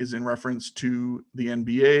 Gonna is in reference to the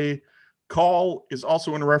NBA. Call is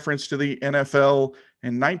also in reference to the NFL.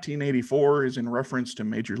 And 1984 is in reference to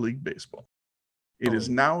Major League Baseball. It is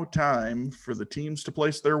now time for the teams to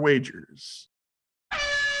place their wagers.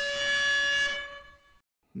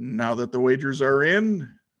 Now that the wagers are in,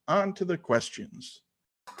 on to the questions.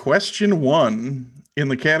 Question 1 in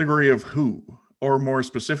the category of who, or more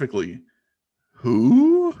specifically,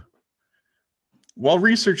 who? While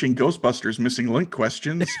researching Ghostbusters missing link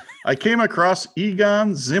questions, I came across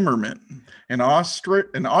Egon Zimmerman, an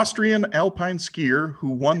Austrian alpine skier who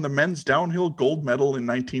won the men's downhill gold medal in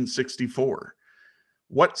 1964.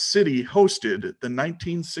 What city hosted the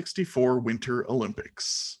 1964 Winter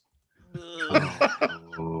Olympics?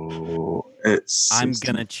 I'm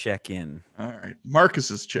gonna check in. All right,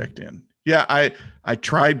 Marcus is checked in. Yeah, I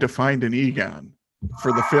tried to find an Egon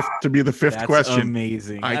for the fifth to be the fifth That's question.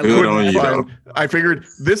 amazing. I Good couldn't on you, find. I figured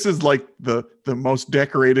this is like the most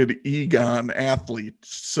decorated Egon athlete,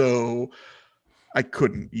 so I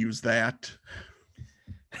couldn't use that.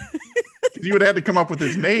 You would have had to come up with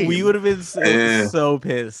his name. We would have been so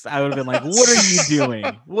pissed. I would have been like, "What are you doing?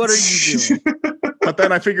 What are you doing?" But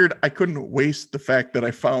then I figured I couldn't waste the fact that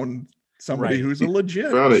I found somebody Right. who's a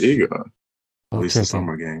legit. Proud of Egon. At I'll least the check in.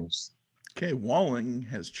 summer games. Okay, Walling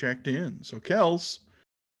has checked in. So Kels,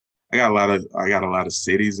 I got a lot of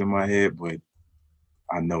cities in my head, but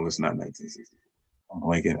I know it's not 1960. I'm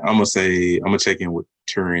blanking. I'm gonna check in with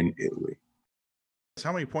Turin, Italy.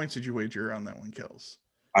 how many points did you wager on that one, Kels?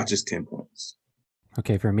 I just 10 points.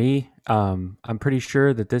 Okay, for me, I'm pretty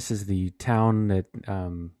sure that this is the town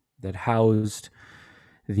that housed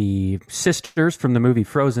the sisters from the movie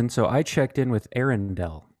Frozen. So I checked in with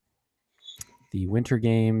Arendelle, the Winter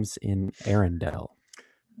Games in Arendelle.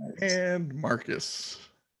 And Marcus.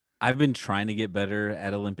 I've been trying to get better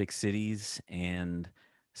at Olympic cities, and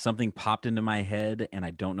something popped into my head, and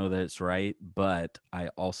I don't know that it's right, but I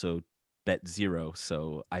also bet 0,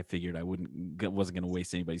 so I figured I wasn't going to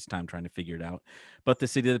waste anybody's time trying to figure it out. But the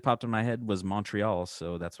city that popped in my head was Montreal,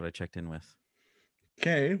 so that's what I checked in with.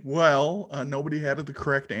 Okay, well, nobody had the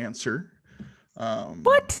correct answer.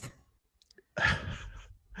 What?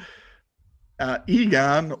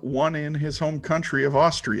 Egon won in his home country of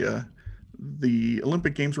Austria. The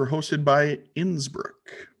Olympic Games were hosted by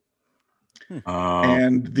Innsbruck.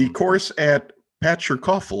 And the course at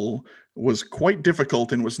Patrickhoffel was quite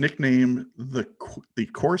difficult and was nicknamed the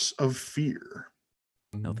Course of Fear.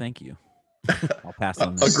 No, thank you. I'll pass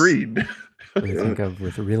on this. Agreed. What do you think of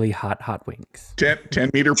with really hot wings?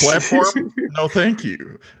 10-meter platform? No, thank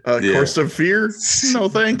you. Course of Fear? No,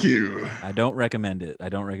 thank you. I don't recommend it. I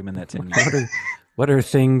don't recommend that 10 meters. What are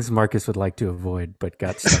things Marcus would like to avoid but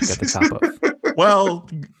got stuck at the top of? Well,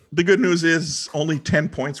 the good news is only 10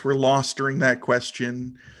 points were lost during that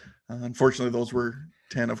question. Unfortunately, those were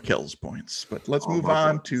 10 of Kel's points. But let's move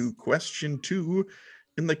on to question 2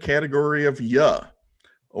 in the category of YA,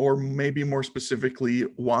 or maybe more specifically,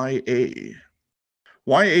 YA.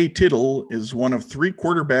 YA Tittle is one of 3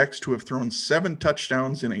 quarterbacks to have thrown 7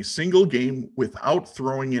 touchdowns in a single game without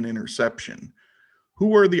throwing an interception.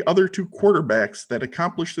 Who are the other 2 quarterbacks that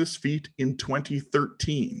accomplished this feat in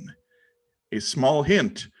 2013? A small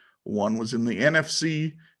hint, one was in the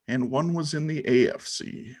NFC and one was in the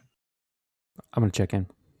AFC. I'm going to check in.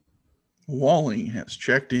 Walling has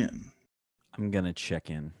checked in. I'm going to check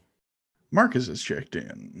in. Marcus has checked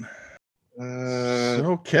in.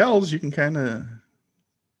 So, Kels, you can kind of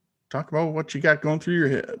talk about what you got going through your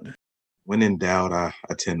head. When in doubt, I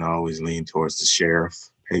tend to always lean towards the sheriff,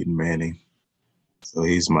 Peyton Manning. So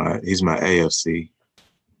he's my AFC.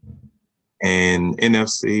 And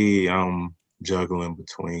NFC, I'm juggling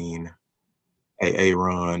between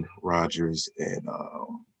Aaron Rodgers and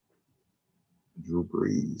Drew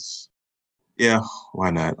Brees. Yeah,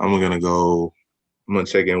 why not? I'm gonna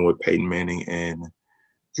check in with Peyton Manning and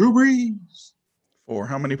Drew Brees. For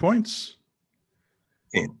how many points?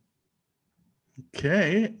 10.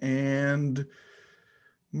 Okay, and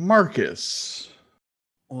Marcus.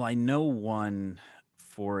 Well, I know one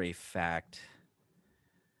for a fact.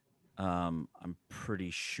 I'm pretty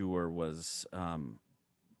sure was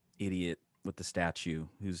idiot with the statue,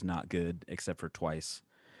 who's not good except for twice.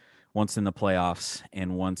 Once in the playoffs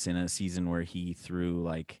and once in a season where he threw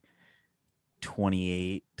like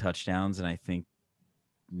 28 touchdowns and I think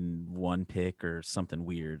 1 pick or something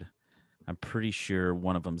weird. I'm pretty sure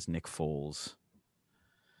one of them's Nick Foles.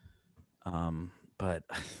 But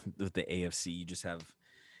with the AFC,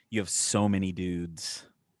 you have so many dudes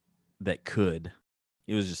that could.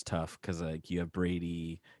 It was just tough because like you have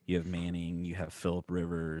Brady, you have Manning, you have Phillip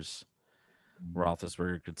Rivers.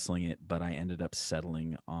 Roethlisberger could sling it, but I ended up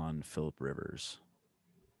settling on Phillip Rivers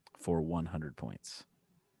for 100 points.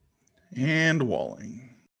 And Walling.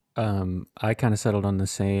 I kind of settled on the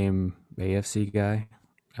same AFC guy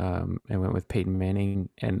and went with Peyton Manning,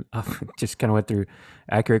 and I just kind of went through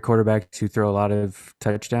accurate quarterbacks who throw a lot of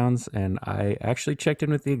touchdowns, and I actually checked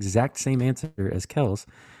in with the exact same answer as Kels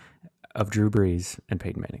of Drew Brees and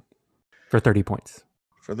Peyton Manning for 30 points.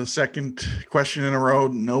 For the second question in a row,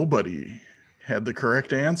 nobody had the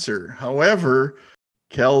correct answer. However,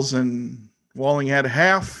 Kels and Walling had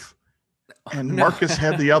half, and Marcus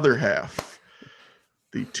had the other half.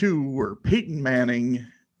 The 2 were Peyton Manning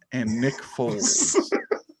and Nick Foles.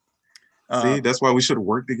 See, that's why we should have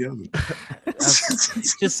worked together. It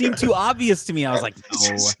just seemed too obvious to me. I was like,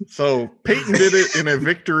 no. So Peyton did it in a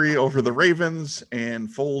victory over the Ravens, and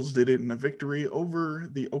Foles did it in a victory over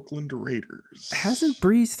the Oakland Raiders. Hasn't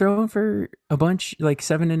Breeze thrown for a bunch, like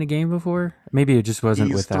 7 in a game before? Maybe it just wasn't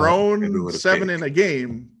He's without. thrown 7 in a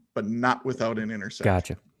game, but not without an interception.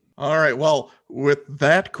 Gotcha. All right. Well, with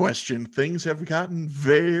that question, things have gotten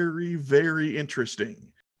very, very interesting.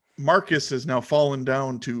 Marcus has now fallen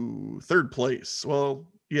down to 3rd place. Well,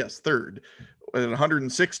 yes, 3rd. at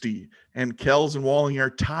 160, and Kels and Walling are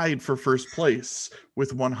tied for first place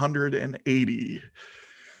with 180.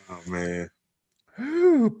 Oh man.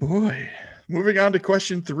 Oh boy. Moving on to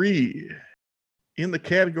question 3. In the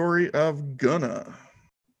category of Gonna,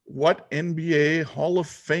 what NBA Hall of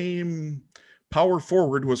Fame power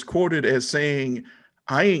forward was quoted as saying,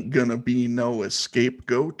 "I ain't gonna be no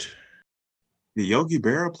scapegoat"? Did Yogi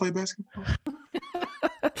Berra play basketball?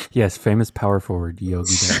 Yes, famous power forward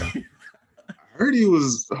Yogi Berra. I heard he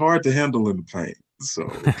was hard to handle in the paint.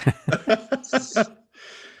 So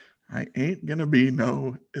I ain't gonna be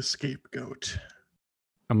no scapegoat.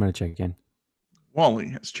 I'm gonna check in. Wally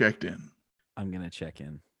has checked in. I'm going to check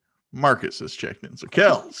in. Marcus has checked in. So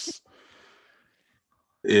Kels,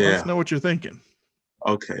 let yeah. us know what you're thinking.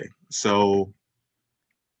 Okay. So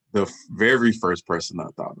the very first person I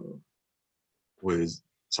thought of was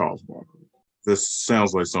Charles Barkley. This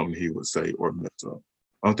sounds like something he would say or mess up.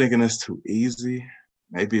 I'm thinking it's too easy.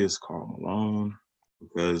 Maybe it's Karl Malone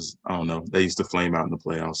because, I don't know, they used to flame out in the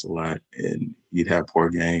playoffs a lot and he'd have poor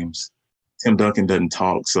games. Tim Duncan doesn't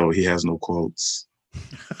talk, so he has no quotes.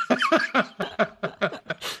 I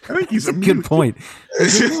think he's a Good point.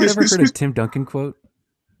 Has anyone ever heard a Tim Duncan quote?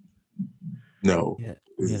 No. Yeah,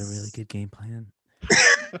 we had a really good game plan.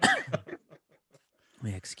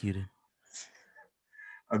 We executed.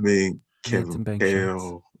 I mean, Some Kevin bank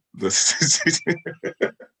Kale.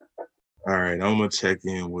 All right, I'm going to check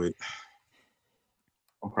in with,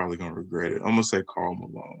 I'm probably going to regret it. I'm going to say Karl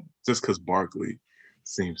Malone, just because Barkley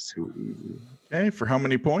seems too easy. Okay, for how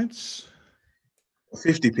many points? A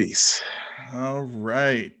 50 piece. All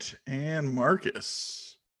right. And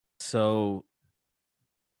Marcus. So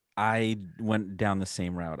I went down the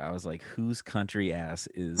same route. I was like, whose country ass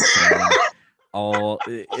is saying all?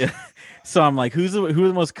 So I'm like, who are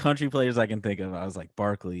the most country players I can think of? I was like,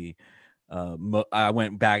 Barkley. I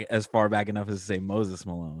went back as far back enough as to say Moses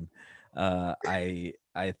Malone. I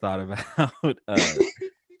thought about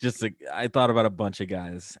I thought about a bunch of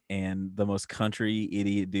guys, and the most country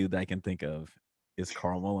idiot dude that I can think of is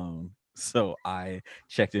Karl Malone. So I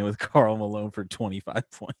checked in with Karl Malone for 25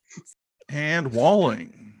 points. And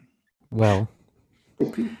Walling. Well,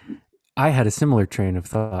 I had a similar train of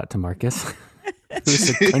thought to Marcus. Who's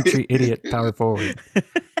a country idiot power forward?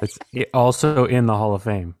 It's also in the Hall of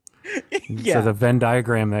Fame. Yeah. So the Venn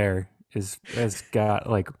diagram there has got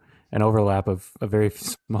like an overlap of a very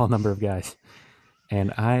small number of guys.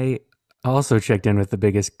 And I also checked in with the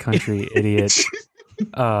biggest country idiot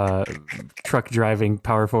truck driving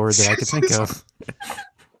power forward that I could think of.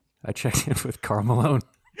 I checked in with Karl Malone.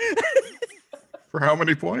 For how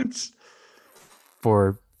many points?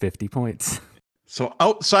 For 50 points. So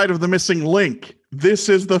outside of the missing link, this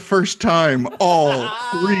is the first time all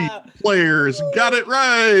 3 players got it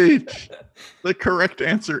right. The correct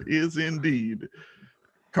answer is indeed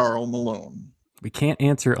Karl Malone. We can't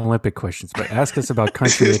answer Olympic questions, but ask us about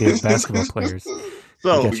country idiot basketball players.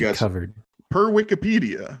 So we got you covered. Per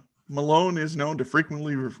Wikipedia, Malone is known to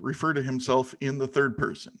frequently refer to himself in the third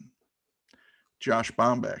person. Josh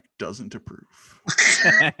Bomback doesn't approve.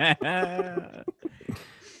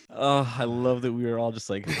 Oh, I love that we were all just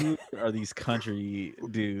like, who are these country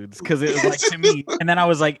dudes? Because it was like to me, and then I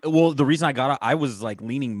was like, well, the reason I got it, I was like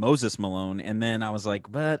leaning Moses Malone, and then I was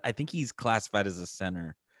like, but I think he's classified as a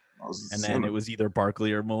center. And then it was either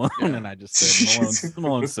Barkley or Malone, and I just said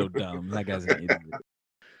Malone's so dumb. That guy's an idiot.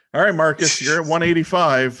 All right, Marcus, you're at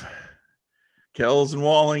 185. Kels and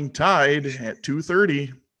Walling tied at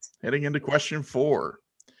 230, heading into question 4.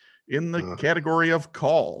 In the category of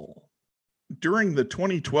call, during the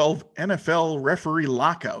 2012 NFL referee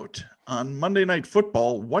lockout on Monday Night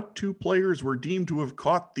Football, what 2 players were deemed to have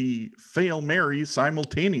caught the Hail Mary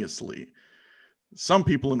simultaneously? Some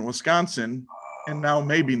people in Wisconsin, and now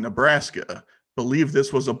maybe Nebraska, believe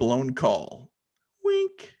this was a blown call.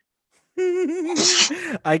 Wink.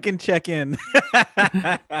 I can check in.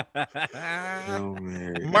 Oh,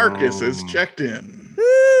 man. Marcus is checked in.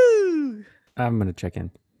 I'm going to check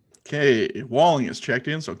in. Okay, Walling is checked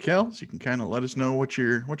in. So, Kels, you can kind of let us know what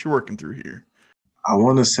you're working through here. I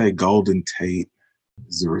want to say Golden Tate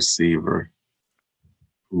is a receiver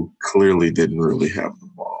who clearly didn't really have the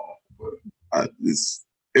ball. But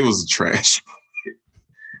it was trash.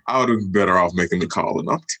 I would have been better off making the call, and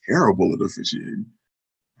I'm terrible at officiating.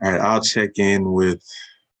 All right, I'll check in with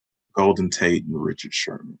Golden Tate and Richard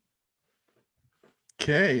Sherman.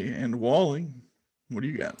 Okay, and Walling, what do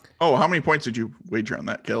you got? Oh, how many points did you wager on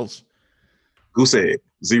that, Kels? Goose egg,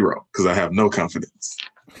 0, because I have no confidence.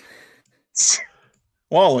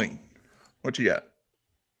 Walling, what you got?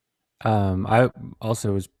 I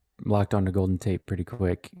also was locked onto Golden Tate pretty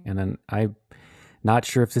quick, and then I Not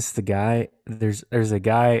sure if this is the guy. There's a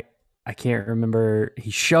guy, I can't remember.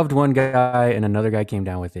 He shoved one guy and another guy came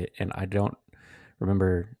down with it, and I don't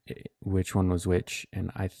remember which one was which.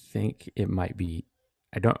 And I think it might be,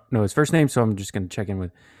 I don't know his first name, so I'm just going to check in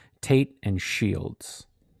with Tate and Shields.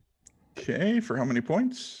 Okay, for how many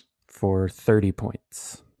points? For 30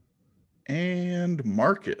 points. And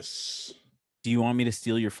Marcus. Do you want me to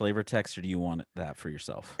steal your flavor text, or do you want that for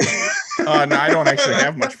yourself? No, I don't actually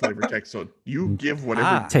have much flavor text, so you give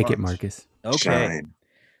whatever. Take it, Marcus. Okay.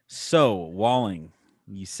 So, Walling,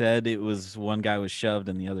 you said it was one guy was shoved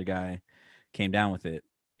and the other guy came down with it.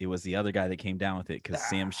 It was the other guy that came down with it because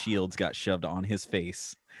Sam Shields got shoved on his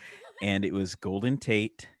face. And it was Golden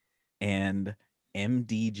Tate and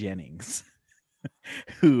MD Jennings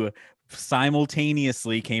who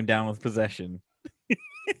simultaneously came down with possession.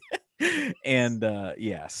 And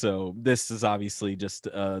so this is obviously just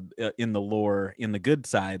in the lore, in the good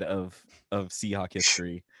side of Seahawk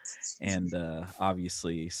history. And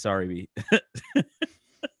obviously, sorry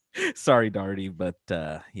Darty, but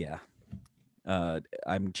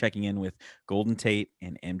I'm checking in with Golden Tate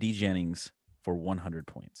and MD Jennings for 100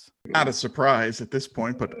 points. Not a surprise at this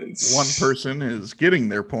point, but one person is getting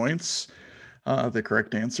their points. The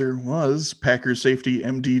correct answer was Packers safety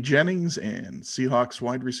MD Jennings and Seahawks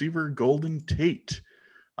wide receiver Golden Tate.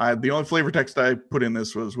 The only flavor text I put in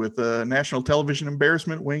this was with national television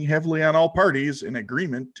embarrassment weighing heavily on all parties, an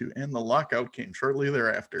agreement to end the lockout came shortly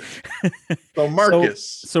thereafter. So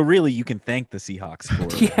Marcus. So really you can thank the Seahawks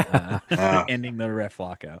for ending the ref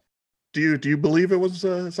lockout. Do you believe it was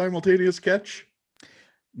a simultaneous catch?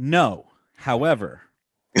 No. However,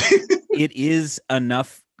 it is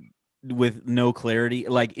enough with no clarity.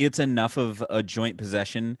 Like, it's enough of a joint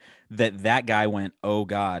possession that guy went, oh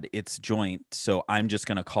God, it's joint. So I'm just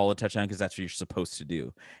going to call a touchdown because that's what you're supposed to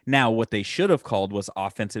do. Now, what they should have called was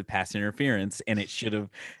offensive pass interference, and it should have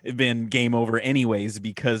been game over anyways,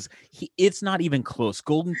 because it's not even close.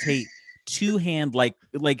 Golden Tate two-hand, like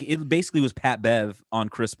it basically was Pat Bev on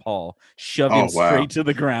Chris Paul, shoved him straight to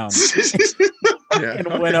the ground.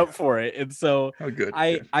 Went up for it. And so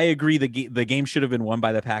I agree the game should have been won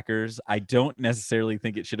by the Packers. I don't necessarily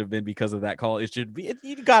think it should have been because of that call. It should be,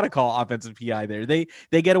 you got to call offensive PI there. They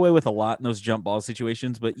get away with a lot in those jump ball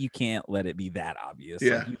situations, but you can't let it be that obvious.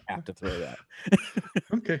 Yeah. Like, you have to throw that.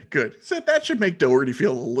 Okay, good. So that should make Doherty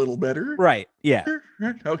feel a little better. Right. Yeah.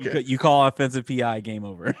 Okay. You call offensive PI, game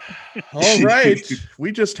over. All right.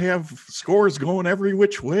 We just have scores going every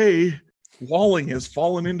which way. Walling has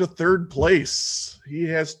fallen into third place. He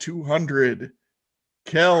has 200.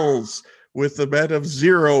 Kels, with a bet of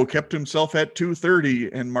 0, kept himself at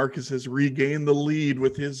 230, and Marcus has regained the lead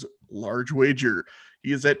with his large wager.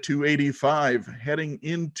 He is at 285, heading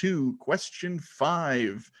into question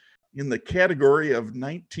 5 in the category of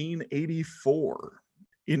 1984.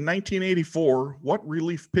 In 1984, what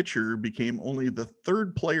relief pitcher became only the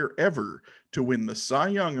third player ever to win the Cy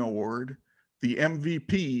Young Award, the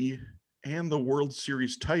MVP, and the World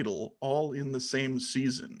Series title all in the same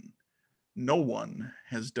season? No one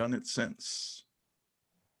has done it since.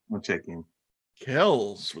 I'll check in.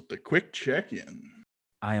 Kels with the quick check-in.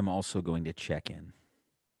 I am also going to check in.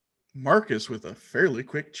 Marcus with a fairly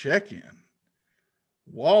quick check-in.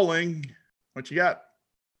 Walling, what you got?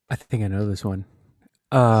 I think I know this one.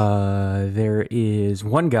 There is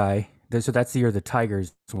one guy. So that's the year the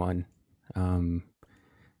Tigers won,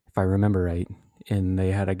 if I remember right. And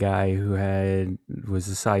they had a guy who was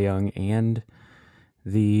the Cy Young and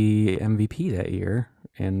the MVP that year.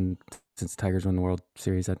 And since Tigers won the World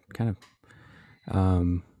Series, that kind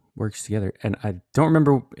of works together. And I don't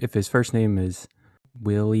remember if his first name is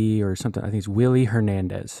Willie or something. I think it's Willie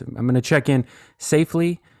Hernandez. I'm going to check in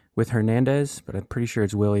safely with Hernandez, but I'm pretty sure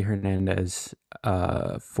it's Willie Hernandez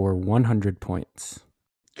for 100 points.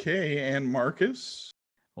 Okay, and Marcus?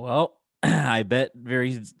 Well, I bet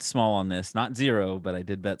very small on this. Not 0, but I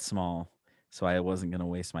did bet small. So I wasn't going to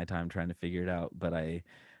waste my time trying to figure it out. But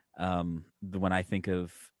when I think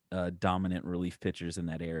of dominant relief pitchers in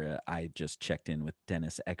that era, I just checked in with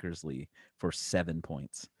Dennis Eckersley for 7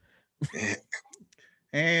 points.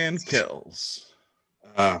 And Kels.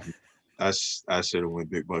 I should have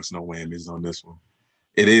went big bucks, no whammies on this one.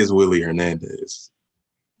 It is Willie Hernandez,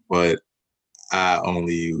 but I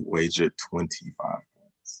only wagered 25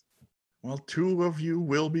 points. Well, 2 of you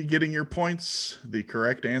will be getting your points. The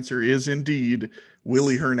correct answer is indeed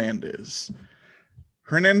Willie Hernandez.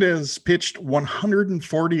 Hernandez pitched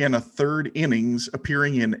 140 1/3 innings,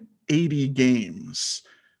 appearing in 80 games.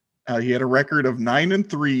 He had a record of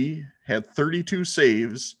 9-3, had 32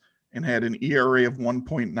 saves, and had an ERA of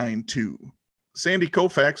 1.92. Sandy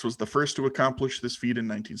Koufax was the first to accomplish this feat in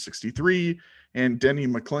 1963. and Denny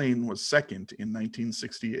McClain was second in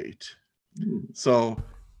 1968. So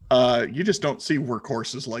you just don't see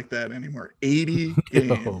workhorses like that anymore. 80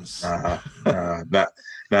 games. Not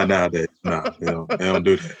nowadays. No, they don't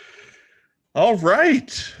do that. All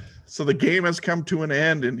right. So the game has come to an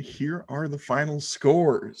end, and here are the final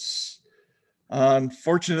scores.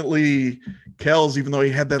 Unfortunately, Kels, even though he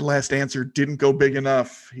had that last answer, didn't go big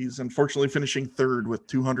enough. He's unfortunately finishing third with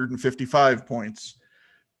 255 points.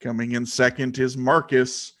 Coming in second is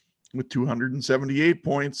Marcus with 278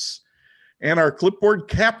 points. And our clipboard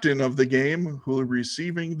captain of the game, who is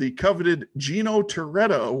receiving the coveted Gino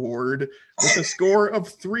Toretta Award with a score of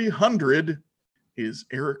 300, is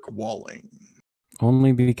Eric Walling.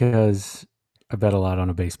 Only because I bet a lot on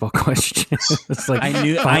a baseball question. It's like I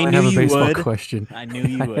knew have a you baseball would. question. I knew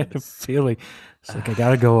you I would. had a feeling. It's like I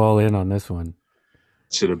got to go all in on this one.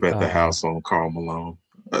 Should have bet the house on Karl Malone.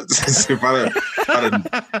 If I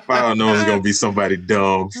don't know it's gonna be somebody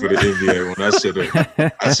dumb for the NBA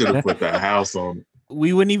one, I should have put the house on it.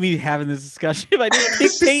 We wouldn't even be having this discussion if I didn't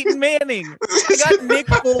pick Peyton Manning. I got Nick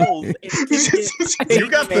Foles. You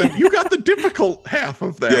got the difficult half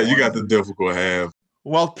of that. Yeah, you got the difficult half.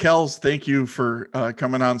 Well, Kels, thank you for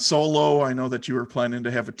coming on solo. I know that you were planning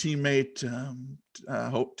to have a teammate.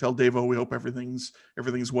 Tell Davo we hope everything's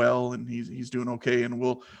well and he's doing okay, and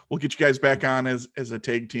we'll get you guys back on as a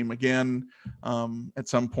tag team again at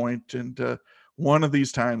some point. And one of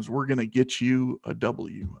these times we're gonna get you a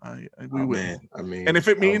W. We will. Man, I mean, and if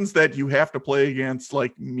it means that you have to play against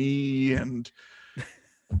like me and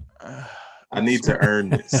I need to earn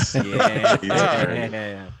this.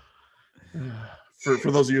 Yeah.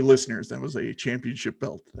 For those of you listeners, that was a championship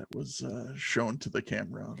belt that was shown to the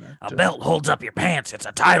camera. A belt holds up your pants. It's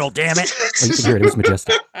a title, damn it. Oh, you can hear it. It was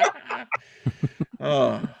majestic.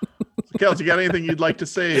 So Kels, you got anything you'd like to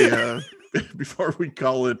say before we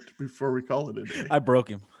call it a day? I broke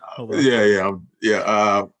him. Hold on.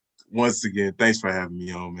 Yeah. Once again, thanks for having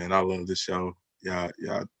me on, man. I love the show. Y'all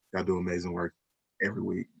do amazing work every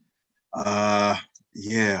week. Yeah.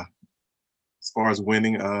 As far as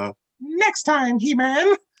winning, next time,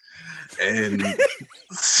 He-Man. And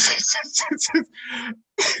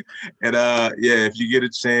if you get a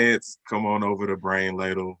chance, come on over to Brain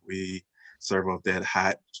Ladle. We serve up that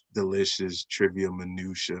hot, delicious trivia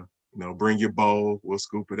minutia. Bring your bowl. We'll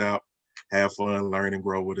scoop it out. Have fun, learn, and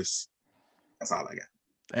grow with us. That's all I got.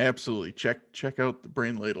 Absolutely. Check out the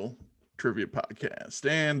Brain Ladle Trivia Podcast.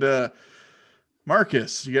 And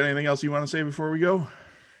Marcus, you got anything else you want to say before we go?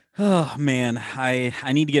 Oh man, I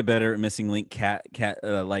need to get better at missing link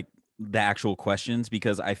like the actual questions,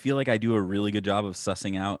 because I feel like I do a really good job of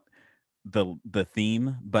sussing out the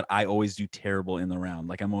theme, but I always do terrible in the round.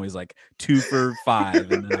 Like I'm always like 2 for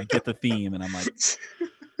 5, and then I get the theme, and I'm like, it's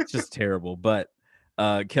just terrible. But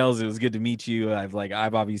Kels, it was good to meet you. I've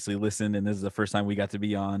obviously listened, and this is the first time we got to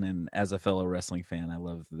be on. And as a fellow wrestling fan, I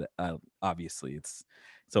love that. Obviously, it's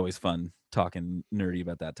always fun talking nerdy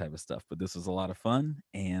about that type of stuff. But this was a lot of fun,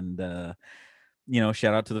 and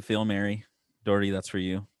shout out to the Phil Mary Doherty. That's for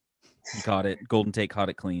you. You caught it. Golden Tate caught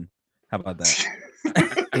it clean. How about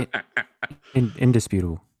that?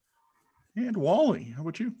 Indisputable. And Wally, how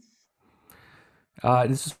about you?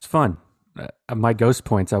 This was fun. My ghost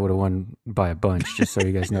points I would have won by a bunch, just so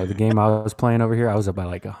you guys know. The game I was playing over here, I was up by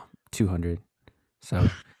like 200. So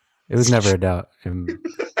it was never a doubt in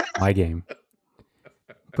my game.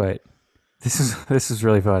 But this is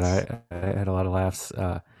really fun. I had a lot of laughs.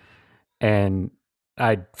 And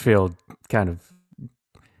I feel kind of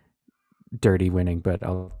dirty winning, but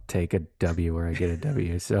I'll take a W where I get a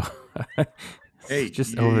W. So hey,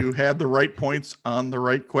 just you had the right points on the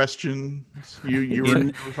right question. You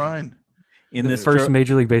were fine. In this first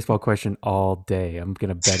Major League Baseball question all day, I'm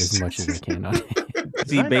gonna bet as much as I can on it.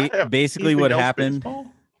 See, basically what happened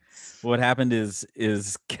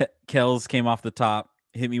is Kels came off the top,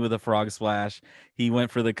 hit me with a frog splash. He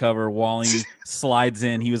went for the cover. Walling slides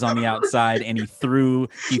in. He was on the outside, and he threw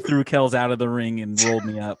Kels out of the ring and rolled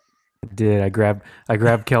me up. I did. I grabbed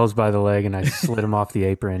Kels by the leg and I slid him off the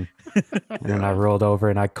apron. And then I rolled over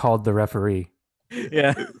and I called the referee.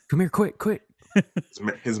 Yeah. Come here, quick.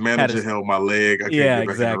 His manager held my leg. I can't get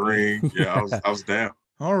back in the ring. Yeah, I was down.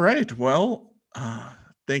 All right. Well,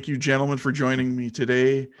 thank you, gentlemen, for joining me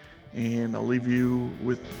today. And I'll leave you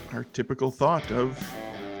with our typical thought of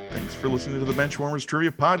thanks for listening to the Benchwarmers Trivia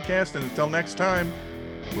Podcast. And until next time,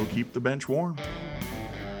 we'll keep the bench warm.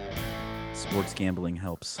 Sports gambling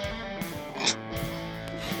helps.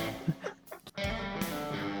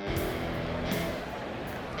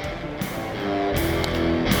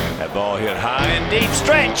 That ball hit high and deep.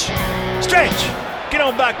 Stretch. Get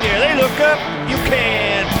on back there. They look up. You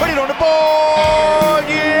can put it on the board.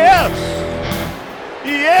 Yes!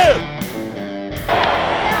 Yes!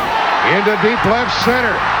 Into deep left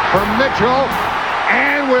center for Mitchell.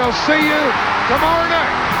 And we'll see you tomorrow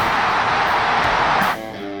night.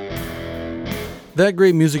 That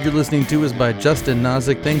great music you're listening to is by Justin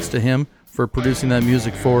Nozick. Thanks to him for producing that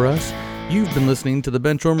music for us. You've been listening to the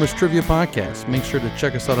Benchwarmers Trivia Podcast. Make sure to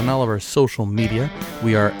check us out on all of our social media.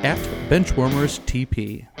 We are at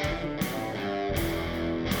BenchwarmersTP.